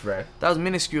Manny Fresh. That was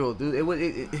minuscule, dude.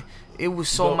 It was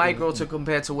so But- micro to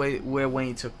compare to where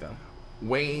Wayne took them.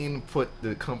 Wayne put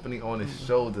the company on his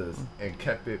shoulders and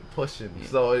kept it pushing.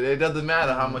 So it doesn't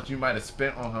matter how much you might have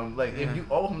spent on him. Like, if you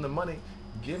owe him the money,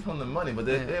 give him the money. But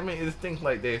I mean, it's things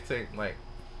like they think like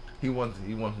he wants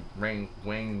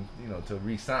Wayne, you know, to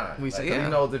resign. We say, Like, 'cause yeah.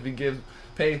 he knows if he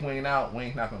pays Wayne out,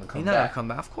 Wayne's not going to come He's not gonna back. come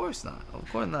back. Of course not. Of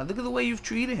course not. Look at the way you've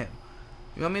treated him.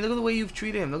 You know what I mean? Look at the way you've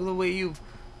treated him. Look at the way you've,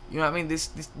 you know what I mean? This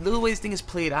look at the way this thing is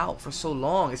played out for so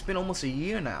long. It's been almost a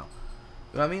year now.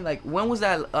 You know what I mean? Like, when was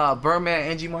that Birdman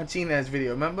Angie Martinez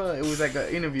video? Remember? It was like an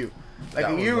interview, like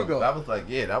That a was year ago. That was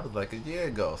like a year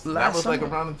ago. So that Last was like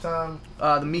summer. around the time.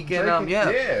 The Meek and Yeah,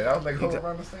 yeah. that was like Exactly.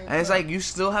 around the same. And it's time. like, you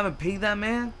still haven't paid that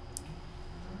man.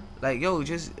 Like, yo,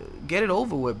 just get it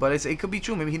over with. But it could be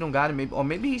true. Maybe he don't got it.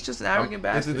 Maybe he's just an arrogant It's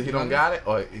bastard. either he you know don't what I mean?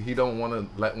 got it or he don't want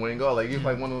to let Wayne go. Like he's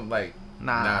like one of them, like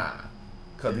Nah.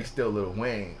 Cause he's still Lil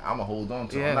Wayne. I'ma hold on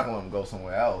to him. Yeah. I'm not gonna let him go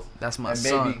somewhere else. That's my and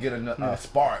son. maybe get a Yeah.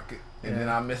 spark, and then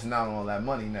Yeah. I'm missing out on all that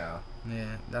money now.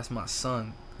 Yeah, that's my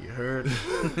son. You heard?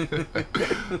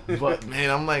 But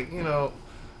man, I'm like, you know,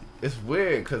 it's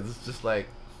weird because it's just like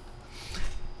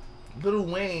Lil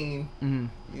Wayne. Mm-hmm.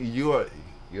 You're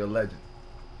a legend,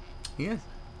 Yes.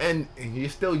 and you're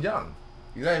still young.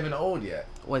 You're not even old yet.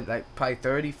 What, like probably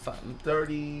 35,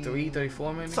 33,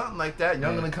 34 maybe? something like that.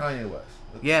 Younger Yeah. than Kanye West.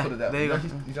 Let's Yeah, put it that there way. you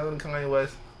go. He's younger than Kanye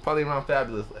West, probably around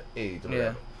Fabulous age. Or Yeah.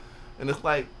 whatever. And it's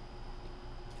like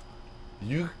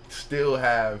you still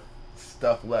have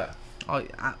stuff left. Oh,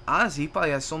 honestly, he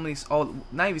probably has so many. Oh,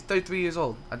 now he's 33 years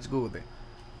old. I just googled it.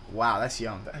 Wow, that's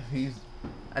young. He's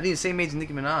I think the same age as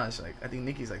Nicki Minaj. Like, I think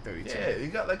Nicki's like 32. yeah. You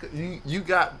got like you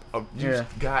Yeah.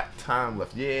 got time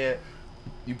left. Yeah.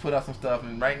 You put out some stuff,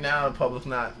 and right now the public's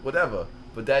not whatever.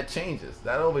 But that changes.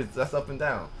 That's up and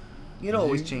down. It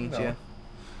always You change, know. yeah.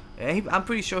 And I'm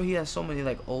pretty sure he has so many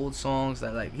like old songs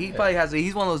that like he Yeah. probably has.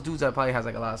 He's one of those dudes that probably has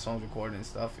like a lot of songs recorded and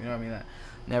stuff. You know what I mean? That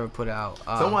never put out.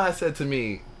 Someone has said to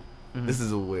me, Mhm. this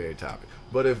is a weird topic,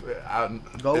 but if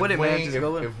Go if with it, man. Wayne, Just if,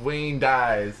 go with it. if Wayne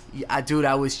dies, Yeah, dude,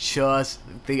 I was just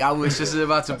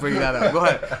about to bring that up. Go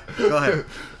ahead. Go ahead.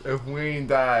 If Wayne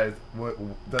dies,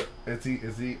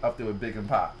 is he up there with Big and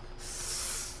Pop?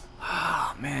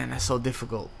 Oh man, that's so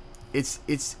difficult. It's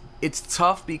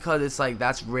tough because it's like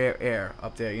that's rare air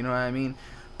up there. You know what I mean?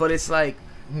 But it's like,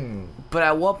 but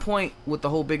at what point with the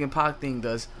whole Big and Pac thing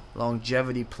does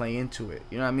longevity play into it?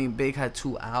 You know what I mean? Big had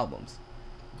 2 albums.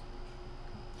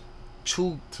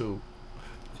 Two. Two.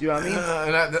 You know what I mean?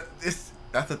 And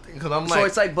that's the thing, cause I'm So like,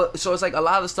 it's like a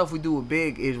lot of the stuff we do with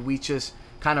Big is we just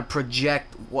kind of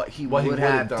project what he what he would would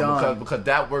have done. because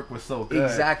that work was so good.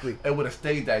 Exactly. It would have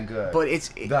stayed that good. But it's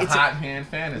the it's hot hand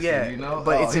fantasy, yeah, you know.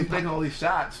 but it's he's impo- making all these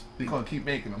shots. He's gonna keep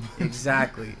making them.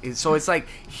 exactly. So it's like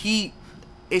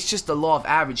it's just the law of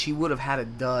average. He would have had a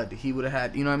dud. He would have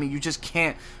had, you know what I mean? You just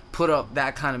can't put up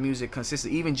that kind of music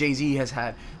consistently. Even Jay-Z has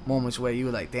had moments where you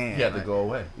were like, damn. He had to like, go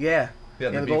away. Yeah. He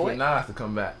had He to had to beef go with away. Nas to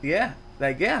come back. Yeah.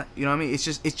 Like, yeah. You know what I mean? It's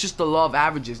just the law of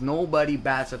averages. Nobody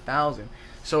bats 1,000.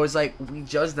 So it's like we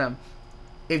judge them.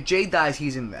 If Jay dies,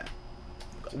 he's in there.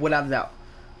 Without a doubt.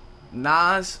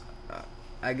 Nas,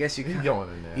 I guess you He's can. going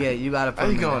in there. Yeah, you gotta put He's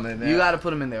him in going there. in there. You gotta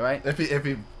put him in there, right? If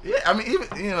he, yeah, I mean,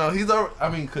 even you know, he's already. I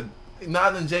mean, could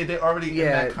Nas and Jay, they already in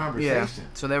that conversation.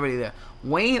 So they're already there.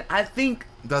 Wayne, I think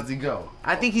Does he go?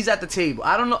 he's at the table.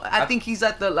 I don't know. I think he's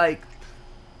at the like.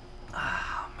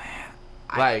 Ah man.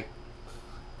 Like,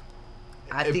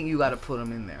 I if- think you got to put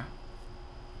him in there.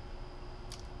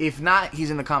 If not,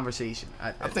 he's in the conversation.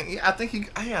 I think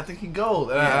he goes.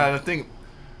 And I think.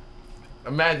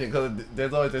 Imagine, because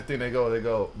there's always this thing they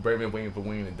go, Braden waiting for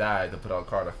Wayne to die to put out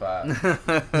Carter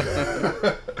 5.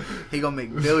 He gonna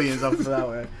make billions off of that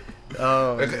one.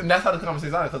 Oh, And that's how the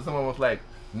conversation started, because someone was like,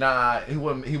 nah, he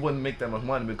wouldn't make that much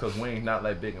money because Wayne's not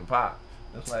like Big and Pop.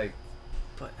 It's like,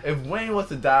 but if Wayne was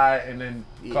to die and then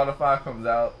Yeah. Carter 5 comes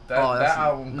out, that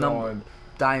album going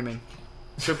diamond,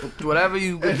 triple, whatever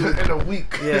you could do. in a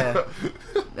week. Yeah.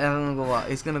 That's gonna go out.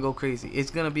 It's gonna go crazy.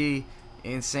 It's gonna be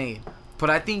insane. But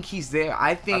I think he's there.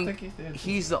 I think he's there too.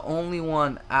 he's the only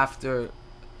one after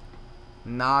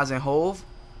Nas and Hove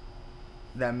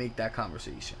that make that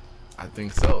conversation. I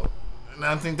think so. And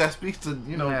I think that speaks to,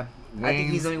 you know, Yeah. I think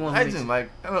he's the only one who makes legend. it. Like,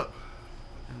 I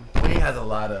don't, Wayne has a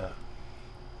lot of.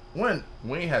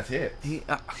 Wayne has hits. He, He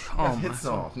has oh hit my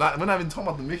songs. We're not even talking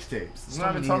about the mixtapes. So We're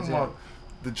not even many talking hits, yeah. about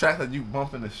the tracks that you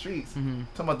bump in the streets. Mhm.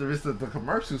 Talking about the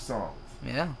commercial songs.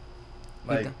 Yeah.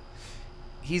 Like,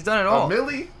 He's done it all.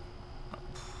 Millie?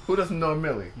 Who doesn't know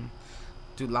Millie?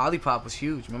 Dude, Lollipop was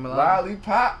huge. Remember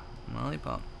Lollipop.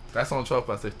 Lollipop. That's on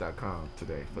 12by6.com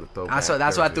today for the throwback.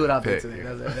 That's why I threw it out there pick.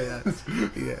 today.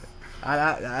 Yeah.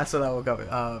 That's what I woke up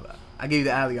with. I gave you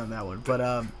the alley on that one,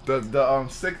 but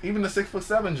The even the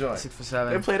 6'7" joint.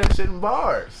 6'7". They play that shit in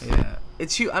bars. Yeah,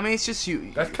 it's huge. I mean, it's just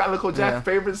huge. That's Calico Jack's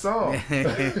favorite song.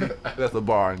 That's a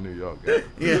bar in New York.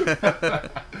 Yeah.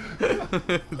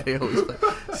 They always play.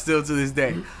 Still to this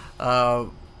day.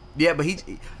 Yeah, but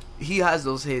he has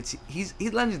those hits. He's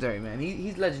legendary, man.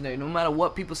 He's legendary. No matter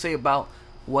what people say about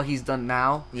what he's done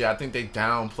now. Yeah, I think they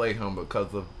downplay him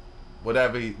because of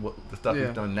the stuff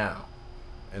he's done now.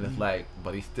 And it's like,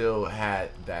 but he still had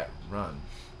that run.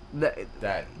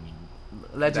 That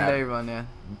legendary run, yeah.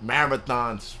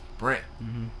 Marathon sprint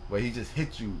where he just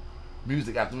hit you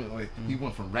music after music. He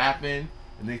went from rapping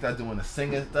and then he started doing the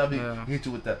singing stuff. He hit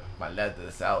you with my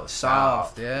leather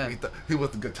soft. Yeah. He was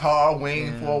the guitar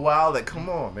Wayne for a while. Like, come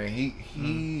on, man.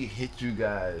 He hit you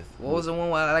guys. What was the one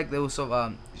where I like? There was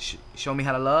some Show Me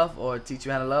How to Love or Teach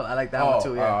You How to Love. I like that one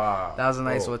too. Yeah, that was a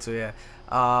nice one too. Yeah.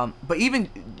 But even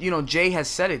Jay has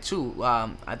said it too.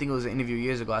 I think it was an interview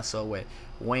years ago I saw where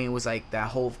Wayne was like that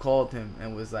Hov called him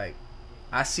and was like,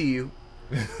 "I see you."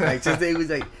 Like just he was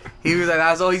like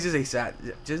that's all he just said.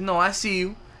 Just know I see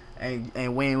you.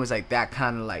 And Wayne was like that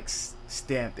kind of like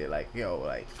stamped it like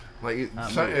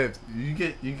if you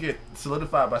get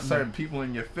solidified by certain people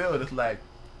in your field, it's like,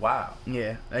 wow.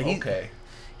 Yeah. Like okay.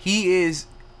 He's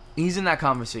in that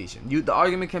conversation. The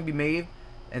argument can be made,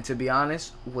 and to be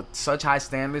honest, with such high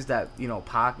standards that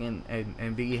Pac and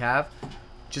Biggie have,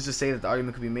 just to say that the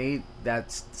argument could be made,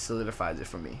 that solidifies it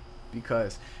for me,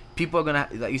 because people are gonna,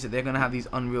 like you said, they're gonna have these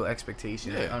unreal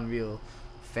expectations, unreal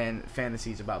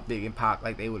fantasies about Big and Pac,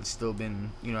 like they would have still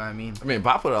been, you know what I mean? I mean,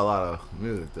 Pac put out a lot of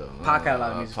music though. Pac had a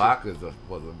lot of music. Pac was a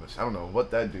machine. I don't know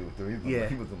what that dude do. He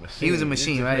was a machine. He was a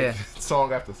machine, right? Yeah.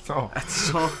 Song after song.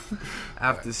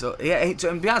 After song. Yeah.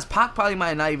 To be honest, Pac probably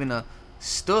might not even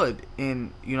stood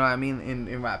in, you know what I mean,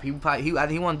 in rap. I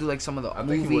think he wanted to do like some of the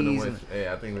movies. He would've went,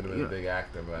 I think he would have been a big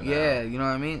actor right now. Yeah, you know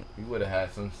what I mean? He would have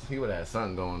had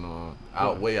something going on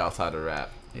way outside of rap.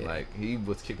 Yeah. Like he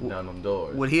was kicking down them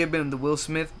doors. Would he have been the Will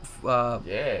Smith?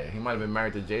 Yeah, he might have been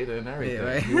married to Jada and everything. Yeah,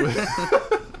 right.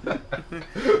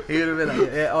 He would have been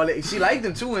like, she liked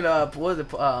him too. And what was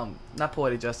it? Not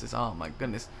Poetic Justice. Oh my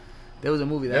goodness, there was a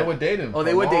movie that they were dating. Oh,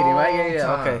 they were dating, right? Yeah.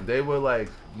 Time. Okay. They were like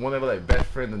one of like best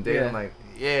friends and dating. Like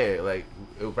like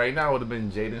right now it would have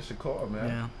been Jada and Shakur, man.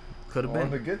 Yeah, could have been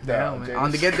on the get down. Yeah,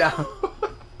 on the get down.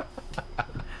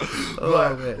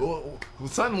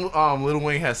 Something Lil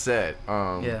Wayne has said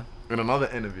in another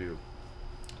interview,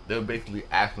 they were basically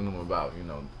asking him about the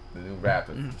new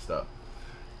rappers and stuff,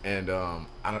 and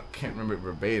can't remember it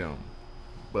verbatim,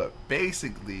 but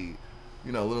basically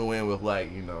Lil Wayne was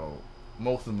like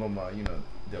most of them are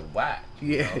they're whack.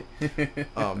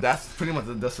 That's pretty much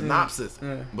the synopsis.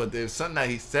 But there's something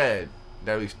that he said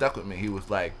that really stuck with me. He was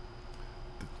like,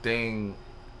 the thing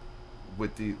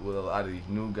with a lot of these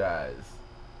new guys.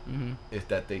 Is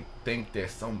that they think they're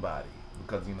somebody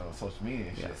because social media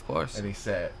and shit. Yeah, of course. And he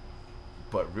said,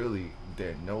 but really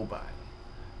they're nobody,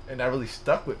 and that really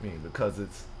stuck with me because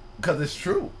it's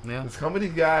true. Yeah. Some of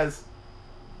these guys,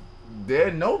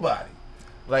 they're nobody.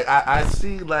 Like I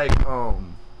see like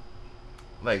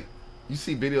you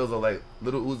see videos of like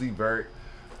Little Uzi Vert,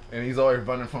 and he's always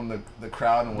running from the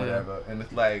crowd and whatever, and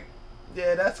it's like,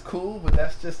 yeah, that's cool, but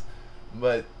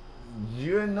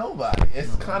you're nobody.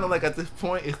 It's kind of like at this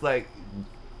point, it's like,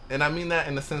 and I mean that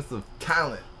in the sense of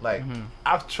talent. Like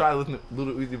I've tried listening to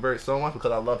Little Uzi Vert so much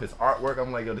because I love his artwork.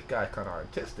 I'm like, yo, this guy's kind of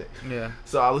artistic. Yeah.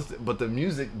 So I listen, but the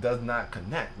music does not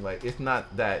connect. Like it's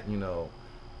not that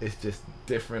it's just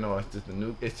different or it's just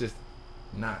it's just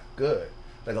not good.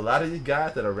 Like a lot of these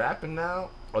guys that are rapping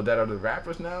now or that are the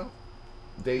rappers now,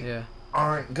 they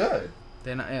aren't good.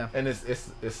 They're not. Yeah. And it's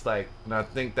like, and I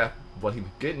think that's what he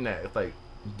was getting at. It's like,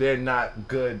 they're not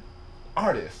good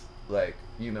artists. Like,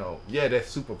 they're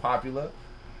super popular.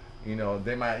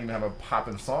 They might even have a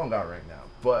popping song out right now,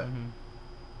 but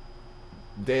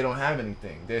they don't have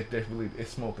anything. They're really,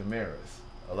 it's smoke and mirrors.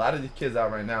 A lot of the kids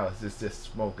out right now is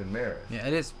just smoke and mirrors. Yeah,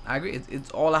 it is. I agree. It's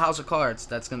all a house of cards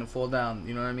that's gonna fall down.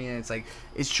 You know what I mean? And it's like,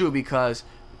 it's true because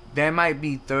there might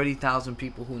be 30,000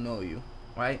 people who know you,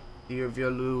 right? If you're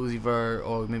Lil Uzi Vert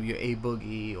or maybe you're A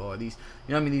Boogie or these,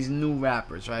 these new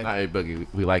rappers, right? Not A Boogie.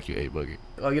 We like you, A Boogie.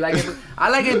 Oh, you like A Boogie? I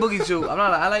like A Boogie too.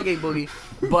 I like A Boogie,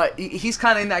 but he's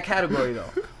kind of in that category though.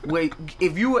 Where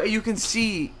if you can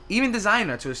see even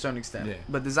Designer to a certain extent,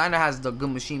 but Designer has the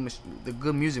good the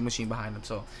good music machine behind him,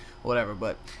 so whatever.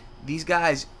 But these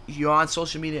guys, you're on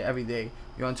social media every day,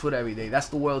 you're on Twitter every day. That's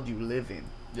the world you live in.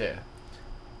 Yeah.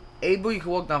 Abel, you could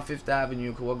walk down Fifth Avenue,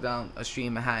 you could walk down a street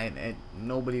in Manhattan, and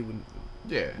nobody would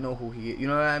know who he is. You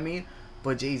know what I mean?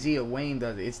 But Jay-Z or Wayne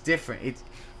does it. It's different. It's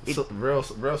real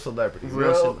celebrity.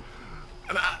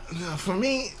 For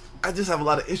me, I just have a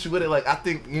lot of issue with it. Like I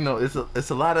think it's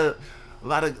a lot of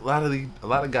guys,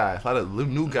 a lot of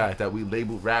new guys that we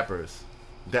label rappers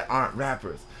that aren't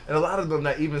rappers, and a lot of them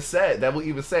that will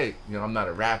even say, I'm not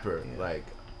a rapper. Yeah. Like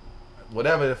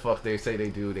whatever the fuck they say they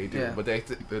do. Yeah. But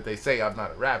they say I'm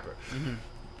not a rapper. Mm-hmm.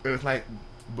 And it's like,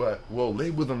 but we'll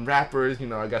label them rappers.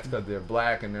 I guess because they're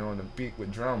black and they're on the beat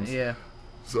with drums. Yeah.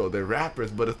 So they're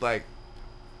rappers, but it's like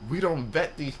we don't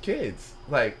vet these kids.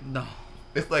 Like No.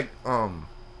 it's like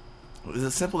it's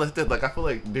as simple as this. Like I feel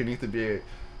like there needs to be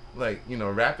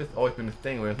rap has always been a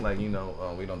thing where it's like we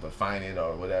don't define it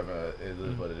or whatever it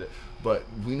is what it is, but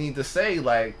we need to say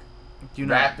like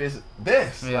rap is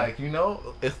this. Yeah. Like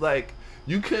it's like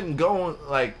you couldn't go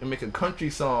and make a country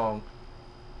song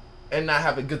and not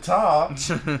have a guitar.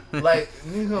 Like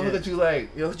look at you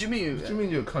like, yo, what you mean? What you mean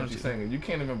you're a country singer? You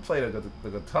can't even play the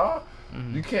guitar.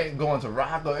 Mm-hmm. You can't go into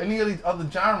rock or any of these other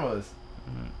genres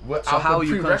without So how the are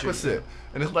you prerequisite. country?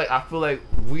 And it's like I feel like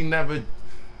we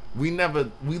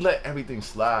let everything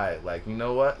slide. Like you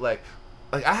know what? Like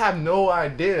I have no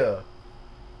idea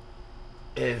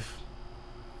if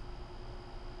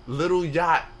Lil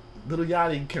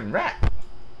Yachty can rap.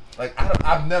 Like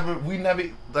we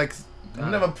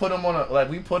never put him on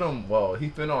we put him. Well,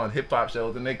 he's been on hip hop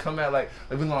shows, and they come at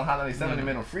we was on Hot 97. They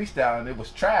made him freestyle, and it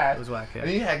was trash. It was whack. Yeah.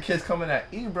 And you had kids coming at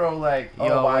Ebro like,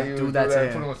 Yo, why you do that? to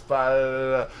him. Put him on spot. Blah, blah,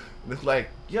 blah. And it's like,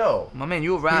 yo, my man,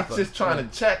 you a rapper. He's just trying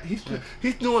to check. He's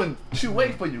doing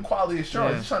wait for you, quality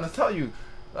assurance. Yeah. He's trying to tell you,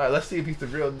 all right, let's see if he's the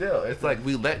real deal. It's like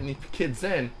we letting these kids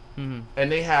in, and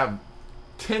they have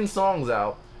 10 songs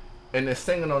out, and they're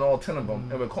singing on all 10 of them,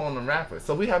 and we're calling them rappers.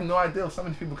 So we have no idea if some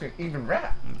of these people can even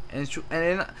rap. And it's true,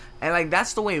 and like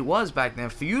that's the way it was back then.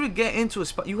 For you to get into a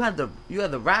spot, you had the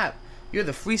rap, you had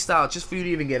the freestyle just for you to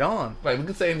even get on. Like we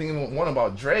could say anything we want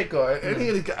about Drake or any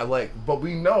of these guys, but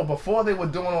we know before they were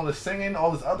doing all this singing,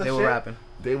 all this other shit,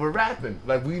 they were rapping.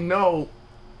 Like we know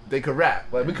they could rap.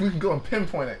 Like we can go and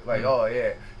pinpoint it. Like oh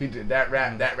yeah, he did that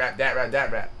rap, that rap, that rap,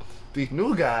 that rap. These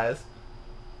new guys,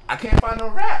 I can't find no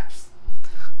raps.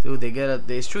 Dude,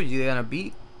 it's true. They got a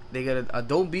beat, they get a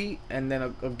dope beat, and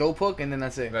then a dope hook, and then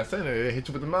that's it. That's it. They hit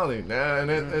you with the melody.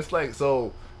 And it's like,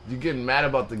 so you're getting mad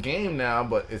about the game now,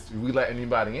 but we let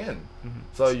anybody in.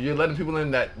 So you're letting people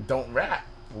in that don't rap.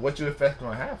 What you expect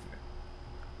gonna happen?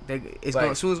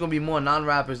 Soon it's gonna be more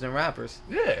non-rappers than rappers.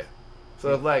 Yeah.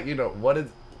 So it's like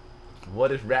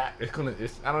what is rap? I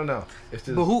don't know. It's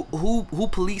just. But who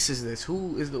polices this?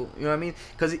 Who is the you know what I mean?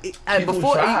 Because People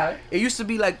try. it used to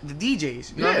be like the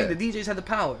DJs. You know what I mean? The DJs had the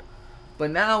power,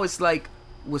 but now it's like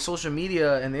with social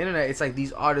media and the internet, it's like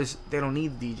these artists they don't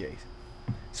need the DJs.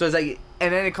 So it's like,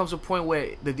 and then it comes to a point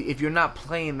where if you're not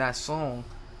playing that song,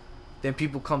 then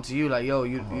people come to you like, yo,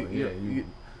 you're an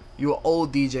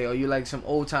old DJ or you like some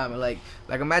old timer. Like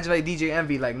imagine like DJ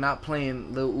Envy like not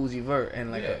playing Lil Uzi Vert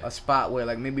and like a spot where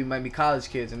like maybe it might be college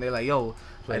kids and they're like, yo,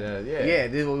 like,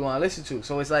 this is what we want to listen to.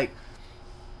 So it's like,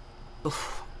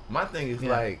 my thing is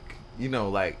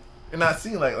and I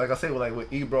see like I say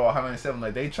with Ebro or Hot 97,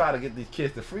 like they try to get these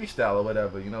kids to freestyle or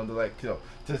whatever, they're like,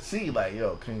 to see like,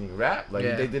 yo, can you rap? Like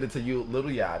they did it to Lil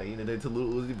Yachty, they did it to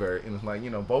Lil Uzi Vert, and it's like,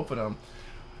 both of them,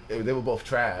 they were both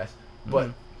trash,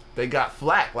 but they got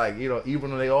flack, like, even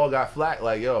when they all got flack,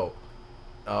 like, yo,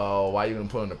 why you gonna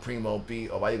put on the Primo beat,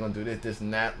 or why you gonna do this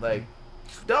and that, like,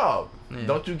 dog,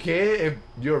 don't you care if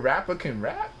your rapper can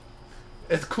rap?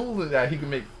 It's cool that he can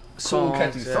make cool,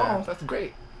 catchy songs, that's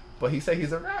great. But he said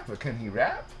he's a rapper. Can he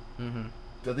rap? Mm-hmm.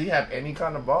 Does he have any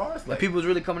kind of bars? Like people was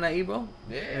really coming at Ebro.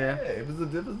 Yeah. It was.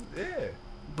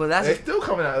 But they're still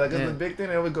coming out. Like it's a big thing.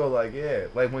 They would go like,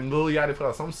 like when Lil Yachty put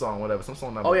out some song, whatever, some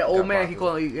song. Oh yeah, old man. He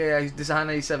called. This is Hot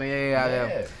 97.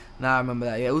 Yeah. Nah, I remember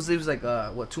that. Yeah, it was like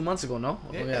 2 months ago, no?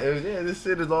 This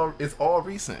shit is all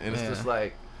recent, and it's just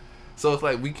like, so it's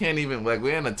like we can't even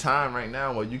we're in a time right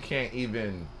now where you can't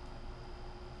even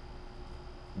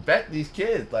bet these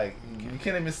kids. Like you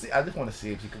can't even see. I just want to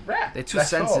see if you can rap. They're too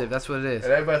sensitive. That's what it is.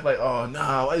 And everybody's like, "Oh no,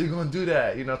 why are you gonna do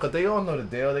that?" Because they all know the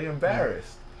deal. They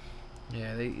embarrassed.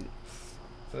 Yeah,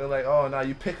 So they're like, "Oh no,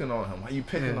 you picking on him? Why you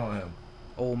picking on him?"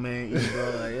 Old man,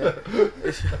 like,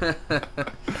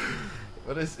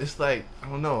 But it's like, I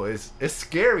don't know. It's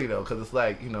scary though, because it's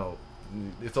like,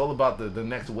 it's all about the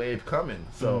next wave coming.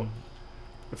 So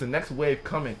if the next wave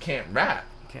coming can't rap,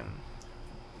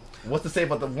 what's to say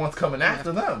about the ones coming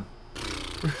after them?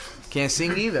 Can't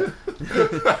sing either.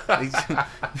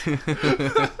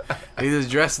 They just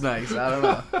dress nice. I don't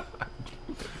know.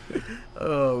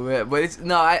 Oh man, but it's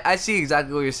no. I see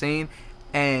exactly what you're saying,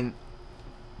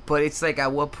 but it's like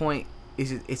at what point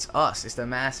is it? It's us. It's the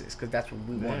masses because that's what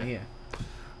we want to hear.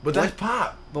 But that's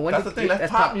pop. But when that's the thing.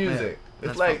 That's pop music. Yeah.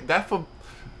 It's like that's for,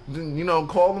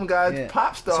 call them guys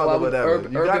pop stars or whatever.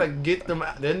 You gotta get them.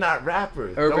 They're not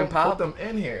rappers. Urban Don't pop. put them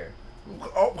in here.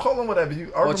 Call them whatever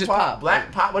you urban pop,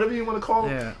 black pop, whatever you want to call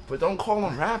them. Yeah. But don't call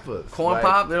them rappers. Corn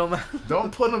pop. They don't matter.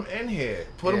 Don't put them in here.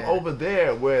 Put them over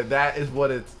there where that is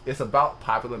what it's about,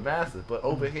 popular masses. But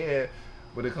over here,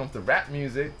 when it comes to rap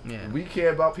music, we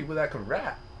care about people that can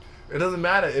rap. It doesn't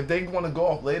matter if they want to go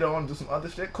off later on and do some other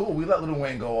shit. Cool, we let Lil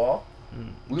Wayne go off.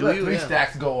 We let 3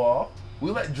 Stacks go off.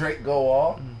 We let Drake go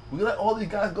off. We let all these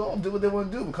guys go off, do what they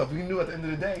want to do because we knew at the end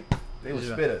of the day they were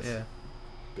spitters. Yeah.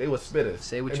 They were spitters.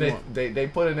 Say what and you want. They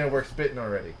put in their work spitting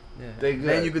already. Yeah. They good.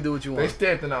 Then you can do what you want. They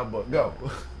stamped in our book. Go.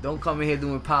 Don't come in here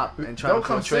doing pop and try Don't to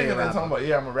come portray singing a and talking rapper. about,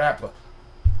 yeah, I'm a rapper.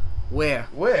 Where?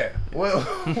 Well,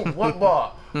 what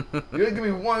bar? You gotta give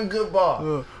me one good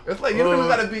bar. It's like you don't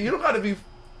gotta be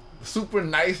super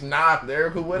nice,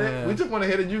 lyrical with it. We just want to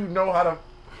hear that you know how to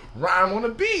rhyme on the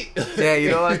beat. Yeah,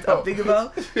 you know what I'm thinking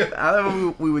about? I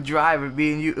remember we would drive and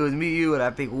it was me, you, and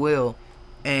I think Will.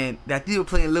 And that dude was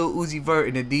playing Lil Uzi Vert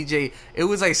and the DJ. It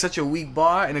was like such a weak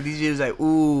bar, and the DJ was like,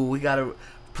 "Ooh, we gotta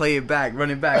play it back, run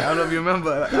it back." I don't know if you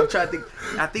remember. I'm trying to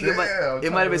think. I think it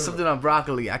might have been something on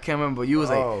Broccoli. I can't remember. You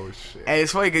was like, "Oh shit!" And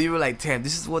it's funny because you were like, "Damn,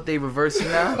 this is what they reversing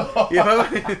now." You know?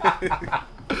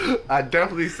 I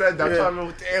definitely said that. I'm trying to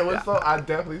remember. Damn, what song? I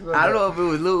definitely said that. I don't know if it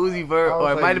was Lil Uzi Vert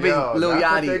or it might have been Lil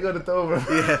Yachty. They gonna throw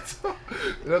reverse. Yeah.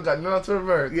 They don't got nothing to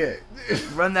reverse. Yeah.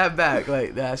 Run that back.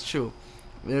 Like, that's true.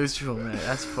 It was true, man.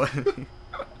 That's funny.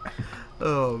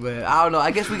 Oh, man. I don't know.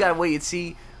 I guess we gotta wait and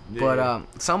see. Yeah.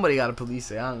 But somebody gotta police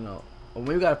it. I don't know. Or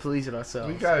maybe we gotta police it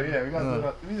ourselves. We gotta do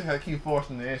it. We just gotta keep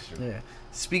forcing the issue. Yeah.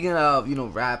 Speaking of,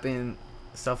 rapping,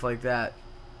 stuff like that,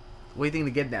 what do you think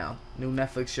to Get Down? New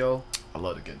Netflix show? I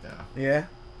love to Get Down. Yeah?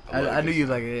 I knew you'd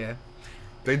like it, yeah.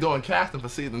 They doing casting for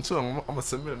season 2. I'm gonna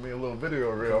submit me a little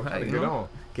video reel. I'm trying to get on.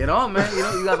 Get on, man.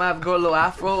 You got to grow a little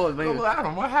afro. Or maybe,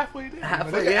 I'm halfway there.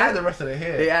 Halfway, they add the rest of the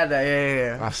hair. They add that,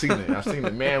 yeah. I've seen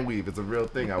it. Man weave. It's a real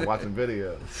thing. I'm watching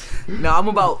videos. No, I'm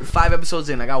about 5 episodes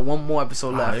in. I got one more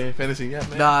episode left. You ain't finishing yet,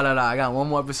 man? No. I got one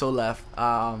more episode left.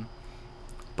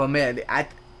 But man,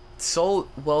 so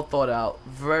well thought out.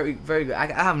 Very, very good. I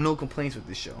have no complaints with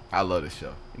this show. I love this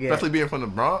show. Yeah. Especially being from the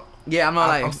Bronx. Yeah,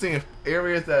 I'm seeing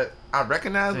areas that I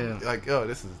recognize. Yeah. Like, yo,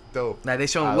 this is dope. Like they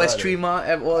showing West Tremont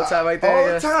all the time right there. All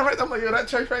the time, right there. I'm like, yo, that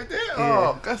church right there.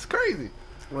 Yeah. Oh, that's crazy.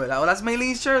 Well, that's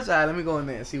Maylene's church. All right, let me go in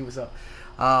there and see what's up.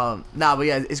 But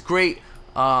yeah, it's great.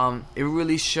 It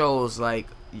really shows like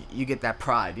you get that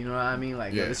pride. You know what I mean?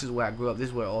 Like, yo, this is where I grew up. This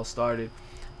is where it all started.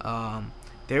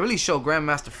 They really show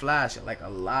Grandmaster Flash like a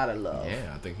lot of love.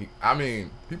 Yeah, I think he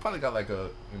probably got like a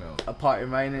part in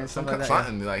writing and something like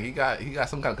that. Like he got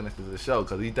some kind of connection to the show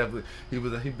because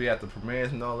he'd be at the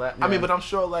premieres and all that. Yeah. I mean, but I'm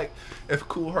sure like if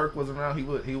Kool Herc was around, he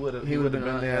would have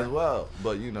been there as well.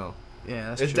 But yeah,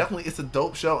 that's it's true. definitely it's a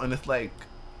dope show and it's like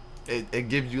it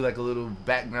gives you like a little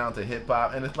background to hip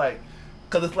hop and it's like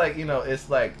because it's like it's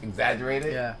like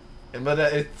exaggerated. Yeah. But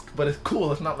it's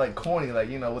cool. It's not like corny, like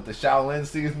with the Shaolin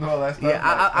scenes and all that stuff. Yeah,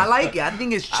 I like it. I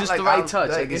think it's just the right touch.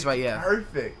 Like it's right, yeah.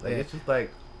 Perfect. Like it's just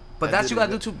like. But that's what you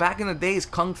gotta do too. Back in the days,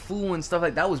 kung fu and stuff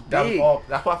like that was big.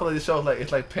 That's why I feel like the show's like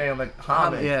it's like paying like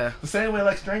homage. Yeah. The same way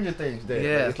like Stranger Things did.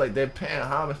 Yeah. Like, it's like they're paying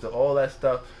homage to all that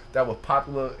stuff that was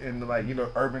popular in like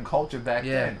urban culture back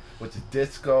then, which is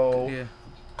disco. Yeah.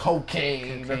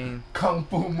 Cocaine, kung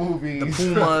fu movies,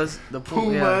 the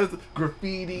Pumas,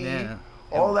 graffiti,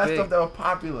 all that stuff that was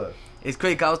popular. It's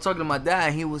crazy. 'Cause I was talking to my dad,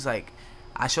 and he was like,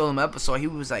 I showed him an episode. He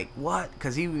was like, "What?"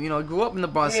 Because he, grew up in the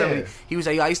Bronx. Yeah. He was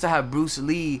like, I used to have Bruce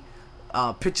Lee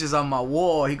pictures on my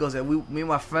wall. He goes, me and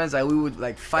my friends, like we would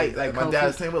like fight, like my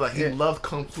dad's saying, like he loved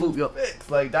kung fu flicks.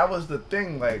 Like that was the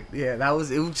thing. Like it was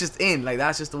just in. Like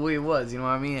that's just the way it was. You know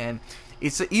what I mean? And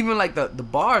it's even like the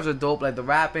bars are dope. Like the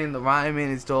rapping, the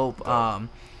rhyming is dope.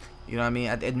 You know what I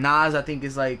mean? Nas, I think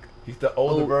is like he's the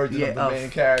older version of the main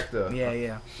character.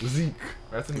 Yeah. Zeke.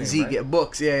 That's the name. Zeke, right? yeah,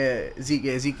 books. Yeah. Zeke,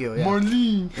 Ezekiel. Yeah.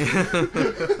 Marlene.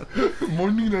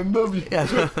 Marlene, I love you. Yeah.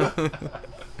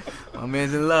 My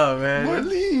man's in love, man.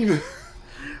 Marlene.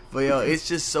 But yo,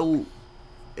 it's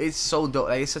so dope.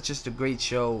 Like it's just a great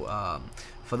show.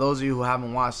 For those of you who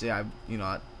haven't watched it, I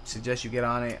suggest you get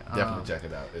on it. Definitely check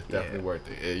it out. It's definitely worth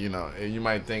it. You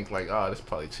might think like, oh, this is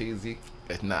probably cheesy.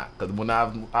 It's not. Because when I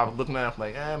was looking at it, I'm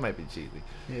like, it might be cheesy.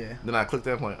 Yeah. Then I clicked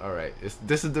it, I'm like, all right,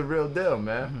 this is the real deal,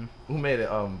 man. Mm-hmm. Who made it?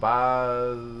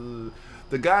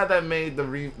 The guy that made the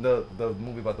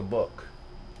movie about the book.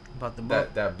 About the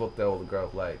book. That book that older girl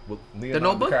like. The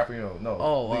Notebook? DiCaprio. No.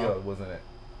 Oh, wow. Leo was in it.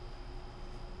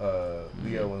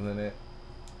 Leo was in it.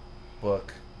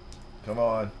 Book. Come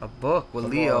on. A book with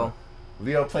Come Leo. on.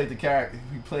 Leo played the character.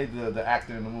 He played the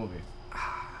actor in the movie.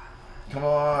 Come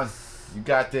on. You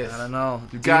got this. I don't know.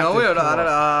 You Do got know this. it or not? I Come don't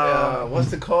know. on. Yeah,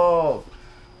 what's it called?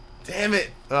 Damn it.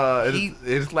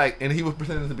 It's like, and he was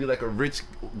pretending to be like a rich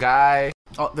guy.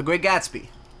 Oh, The Great Gatsby.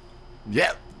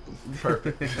 Yep.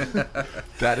 Perfect.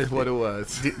 That is what it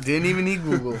was. Didn't even need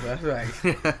Google. That's right.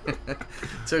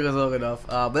 Took us long enough.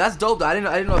 But that's dope though. I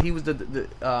didn't know he was the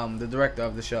director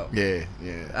of the show. Yeah.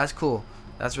 That's cool.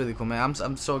 That's really cool, man.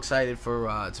 I'm so excited for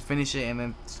to finish it, and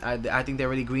then I think they're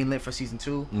already greenlit for season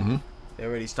 2. Mm-hmm. They're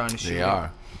already starting to shoot. They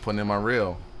are putting in my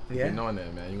reel. Yeah. You knowing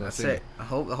that, man. You gonna That's see it. I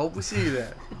hope we see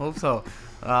that. Hope so.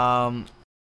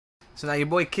 So now your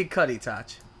boy Kid Cudi,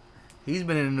 Taj. He's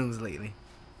been in the news lately.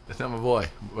 That's not my boy,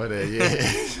 but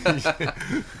yeah.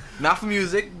 Not for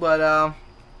music, but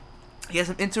he has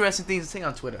some interesting things to say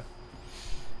on Twitter.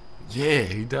 Yeah,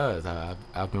 he does.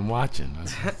 I've been watching.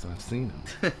 I've seen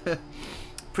him.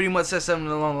 Pretty much says something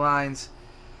along the lines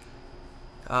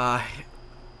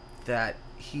that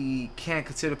he can't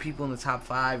consider people in the top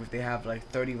 5 if they have like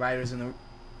 30 writers in the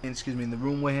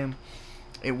room with him.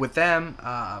 With them,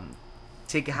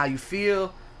 take it how you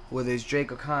feel, whether it's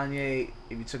Drake or Kanye.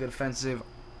 If you took it offensive,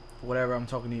 whatever, I'm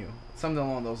talking to you. Something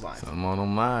along those lines. Something along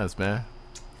those lines, man.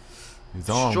 He's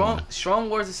on strong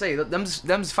words to say.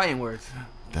 Them's fighting words.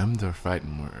 Them's are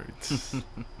fighting words.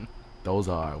 Those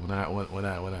are when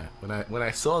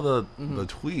I saw the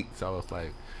tweets, I was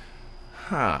like,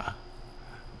 huh.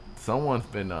 Someone's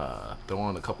been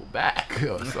throwing a couple back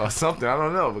or something. I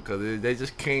don't know, because they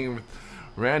just came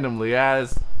randomly,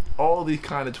 as all these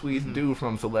kind of tweets do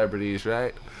from celebrities,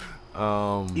 right?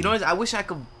 You know, I wish I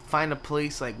could find a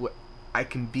place like where I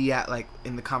can be at, like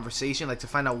in the conversation, like to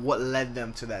find out what led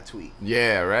them to that tweet.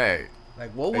 Yeah, right.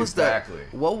 Like what was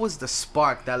the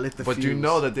spark that lit the fuse? But you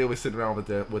know that they were sitting around with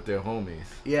their homies.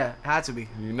 Yeah, had to be.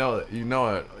 You know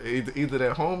it. Either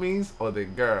their homies or their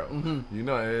girl. Mm-hmm. You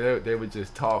know they were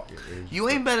just talking. You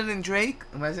ain't better than Drake.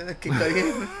 Imagine that kick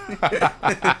again.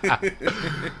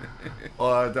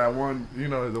 Or that one,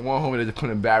 the one homie that just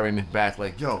putting Barry in his back,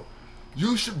 like, yo,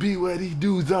 you should be where these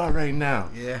dudes are right now.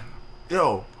 Yeah.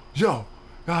 Yo,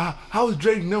 how is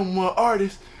Drake number 1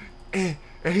 artist and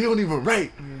he don't even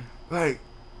write? Like,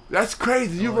 that's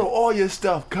crazy. You wrote all your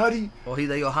stuff, Cudi. Oh, he's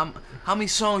like, yo, how many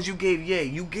songs you gave Ye?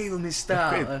 You gave him his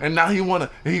style. And now he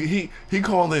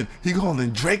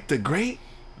calling Drake the Great?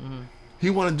 Mm-hmm. He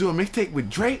wanna do a mixtape with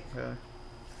Drake? Yeah.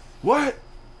 What?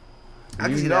 I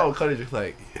can see that. Cudi's just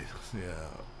like, yeah.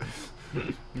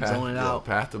 Zoning out.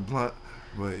 Pass the blunt.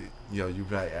 But, yo, you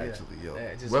right, actually, yo.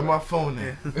 Yeah, where my phone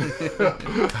at?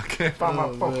 I can't find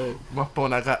my phone. Man. My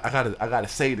phone, I gotta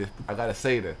say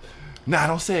this. Nah,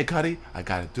 don't say it, Cudi. I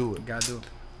gotta do it. Gotta do it.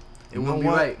 It wouldn't be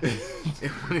right.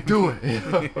 Do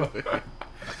it.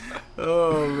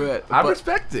 Oh, man. I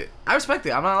respect it. I'm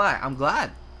not lying.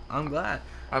 I'm glad.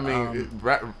 I mean,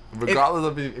 regardless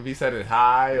of if he said it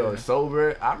high or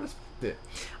sober, I respect it.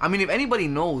 I mean, if anybody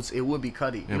knows, it would be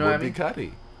Cudi. You know what I mean? It would be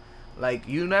Cudi. Like,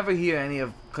 you never hear any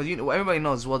of... Because everybody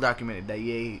knows, it's well documented, that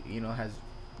Ye, has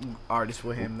artists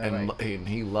with him. And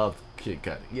he loved Kid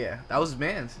Cudi. Yeah, that was his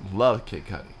man's. Loved Kid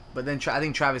Cudi. But then I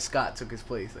think Travis Scott took his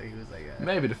place. Like, he was like...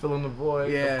 Maybe to fill in the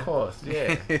void. Yeah. Of course.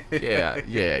 Yeah.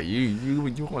 yeah.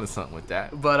 You wanted something with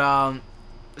that. But,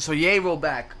 so Ye wrote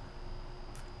back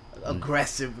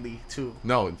aggressively, too.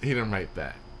 No, he didn't write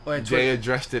back. Jay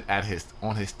addressed it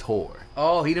on his tour.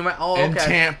 Oh, he didn't write... Oh, okay. In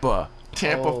Tampa,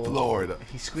 Florida.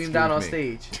 He screamed out on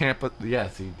stage. Tampa,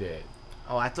 yes, he did.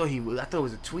 Oh, I thought it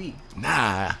was a tweet.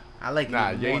 Nah. I like it. Nah,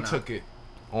 Ye took it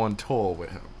on tour with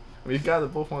him. I mean, you guys are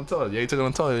both on tour. Ye took it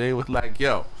on tour. Ye was like,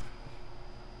 yo,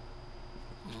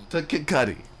 to Kid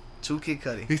Cudi. To Kid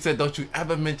Cudi. He said, don't you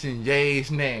ever mention Ye's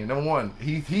name. Number one,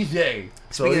 he's Ye.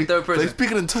 Speaking in third person. So he's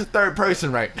speaking in third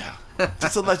person right now.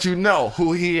 Just to let you know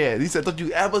who he is. He said, don't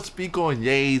you ever speak on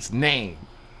Ye's name.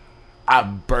 I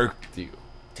birthed you.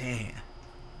 Damn.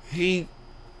 He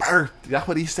birthed. That's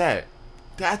what he said.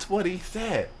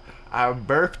 I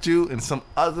birthed you, and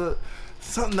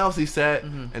something else he said,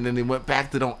 and then he went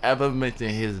back to don't ever mention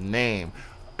his name.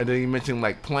 And then he mentioned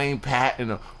like Plain Pat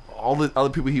and all the other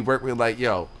people he worked with, like,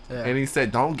 yo. Yeah. And he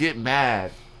said, don't get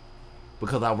mad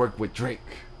because I work with Drake.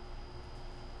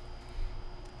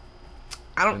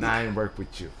 I ain't work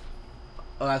with you.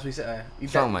 Oh, that's what he said.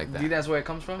 Something like that. Do you think that's where it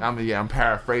comes from? I mean, I'm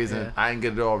paraphrasing. Yeah. I ain't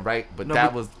get it all right, but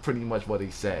that was pretty much what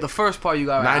he said. The first part you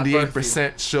got right.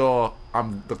 98% sure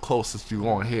I'm the closest you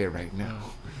gonna hear right now.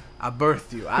 I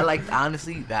birthed you. I like,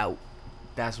 honestly, that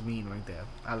That's mean right there.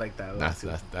 I like that.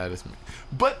 That is me.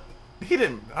 But he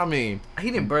didn't. I mean, he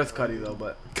didn't birth Cudi though,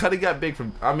 but Cudi got big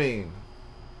from. I mean,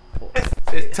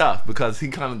 it's tough because he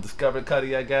kind of discovered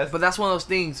Cudi, I guess. But that's one of those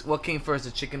things. What came first,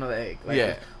 the chicken or the egg? Like,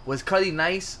 Yeah. Was Cudi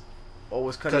nice, or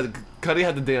was Cudi? Cudi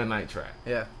had the Day or Night track.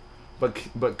 Yeah. But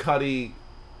Cudi,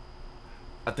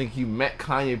 I think he met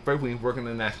Kanye first when he was working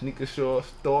in that sneaker store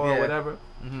or whatever.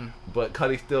 Mm-hmm. But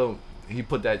Cudi still, he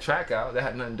put that track out. That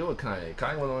had nothing to do with Kanye.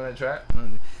 Kanye wasn't on that track.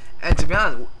 And to be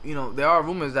honest, you know, there are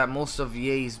rumors that most of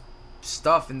Ye's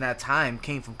stuff in that time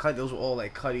came from Cudi. Those were all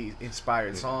like Cudi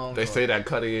inspired songs. They say that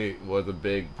Cudi was a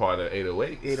big part of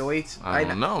 808s. 808s. I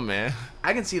don't know, man.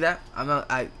 I can see that.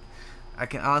 I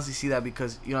can honestly see that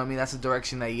because, you know what I mean, that's a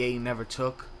direction that Ye never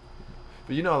took.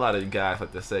 But you know, a lot of guys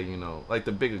like to say, you know, like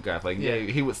the bigger guys, like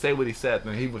he would say what he said,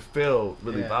 and he would feel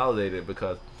really validated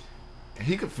because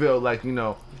he could feel like, you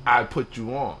know, I put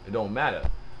you on. It don't matter.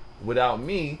 Without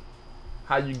me,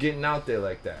 how you getting out there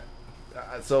like that?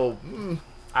 So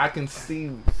I can see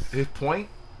his point.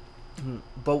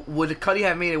 But would Cudi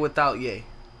have made it without Ye?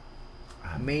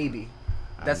 Maybe.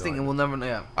 That's the thing, and we'll never know.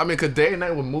 Yeah. I mean, cause Day and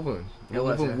Night was moving.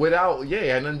 Without it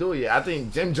had nothing to do with it. I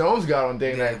think Jim Jones got on Day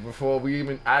and Night before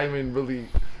I even really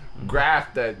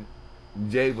grasped that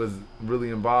Jay was really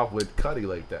involved with Cudi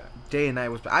like that. Day and Night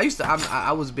was.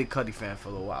 I was a big Cudi fan for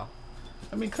a little while.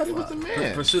 I mean, Cudi was the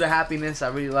man. Pursuit of Happiness, I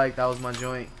really liked. That was my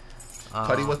joint.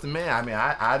 Cudi was the man. I mean,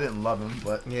 I didn't love him,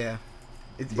 but yeah.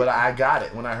 But I got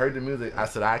it when I heard the music. I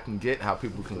said I can get how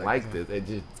people can like this. It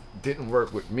just didn't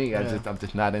work with me. I'm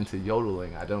just not into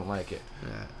yodeling. I don't like it.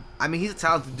 Yeah. I mean, he's a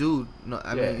talented dude.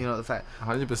 I mean, you know the fact.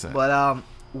 100%. But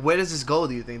where does this go?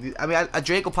 Do you think? I mean,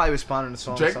 Drake will probably respond in the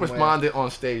song. Drake somewhere. responded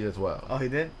on stage as well. Oh, he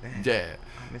did. Yeah.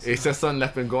 It's just something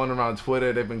that's been going around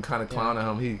Twitter. They've been kind of clowning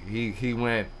him. He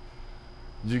went.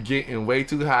 You getting way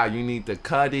too high. You need the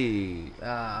Cudi.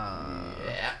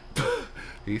 Yeah.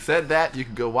 He said that. You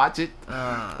can go watch it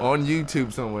on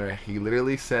YouTube somewhere. He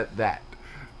literally said that.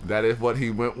 That is what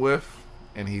he went with,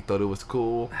 and he thought it was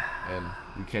cool. And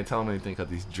you can't tell him anything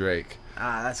because he's Drake.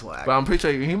 That's why. But I'm pretty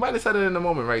sure he might have said it in the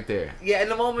moment right there. Yeah, in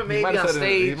the moment, maybe on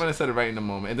stage. He might have said it right in the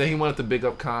moment. And then he wanted to big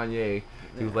up Kanye.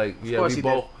 He was like, yeah,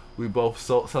 we both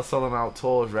selling out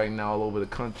tours right now all over the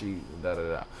country.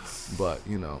 But,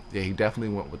 you know, yeah, he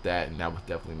definitely went with that, and that was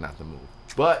definitely not the move.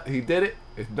 But he did it.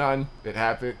 It's done. It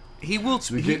happened. He will.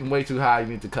 You're getting way too high. You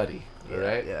need to Cudi. All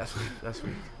right? Yeah, that's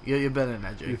weak. You're better than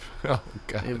that, Drake. Oh,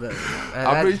 God. You're better than that.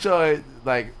 I'm pretty sure,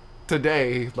 like,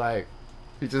 today, like,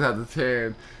 he just had the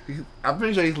 10. I'm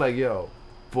pretty sure he's like, yo,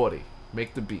 40,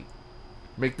 make the beat.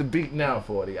 Make the beat now,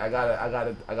 40. I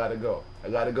gotta go. I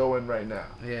gotta go in right now.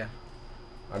 Yeah.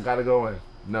 I gotta go in.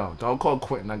 No, don't call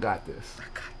quitting. I got this.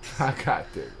 I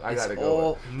got this. I gotta go.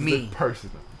 All me. It's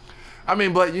personal. I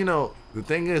mean, but you know, the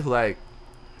thing is, like,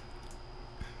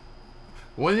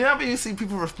 whenever you see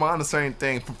people respond to certain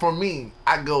things, for me,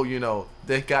 I go, you know,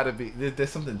 there's gotta be, there's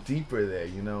something deeper there,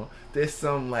 you know. There's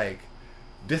some, like,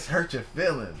 this hurt your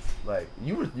feelings. Like,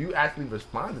 you actually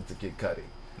responded to Kid Cudi.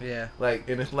 Yeah. Like,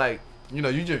 and it's like, you know,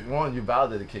 you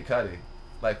validated Kid Cudi.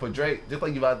 Like, for Drake, just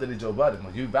like you validated Joe Budden,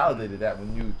 like, you validated that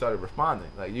when you started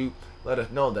responding. Like, you let us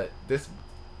know that this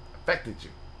affected you.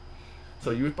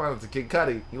 So you responded to Kid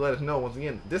Cudi, you let us know, once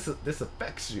again, this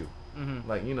affects you. Mm-hmm.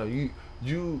 Like, you know, you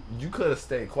could have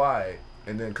stayed quiet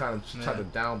and then kind of tried to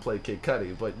downplay Kid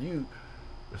Cudi, but you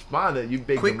responded, you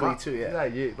bigged him up. Too, yeah.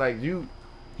 Like, you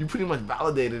pretty much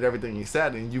validated everything he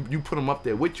said, and you put him up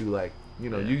there with you. Like, you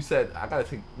know, you said,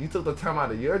 you took the time out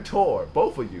of your tour,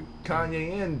 both of you,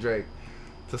 Kanye and Drake,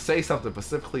 to say something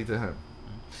specifically to him.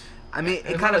 I mean,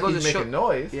 it kind of goes to show.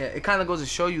 Noise. Yeah, it kind of goes to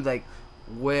show you, like,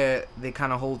 where they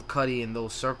kind of hold Cudi in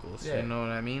those circles. Yeah. You know what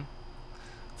I mean?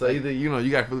 So either, you know,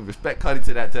 you got to really respect Cudi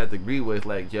to that degree where it's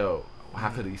like, yo, how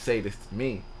could he say this to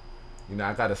me? You know,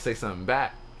 I got to say something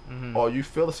back. Mm-hmm. Or you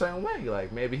feel a certain way.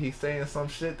 Like, maybe he's saying some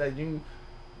shit that you've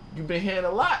been hearing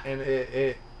a lot, and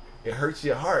it hurts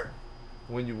your heart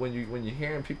when you're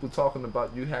hearing people talking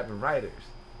about you having writers.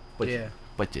 But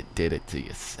but you did it to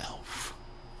yourself.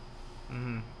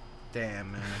 Mm-hmm.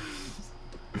 Damn, man.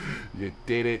 You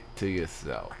did it to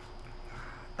yourself.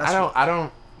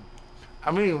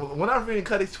 I mean, when I'm reading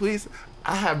Cudi's tweets,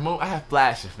 I have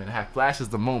flashes, man. I have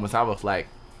flashes of moments. I was like,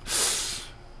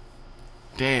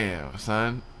 damn,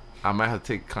 son. I might have to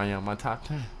take Kanye on my top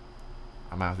 10.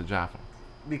 I might have to drop him.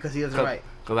 Because he doesn't write.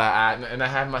 Because I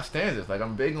have my standards. Like,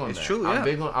 I'm big on that. It's true, yeah.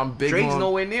 I'm big Drake's on,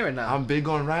 nowhere near it now. I'm big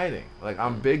on writing. Like,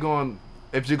 I'm big on,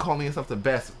 if you're calling yourself the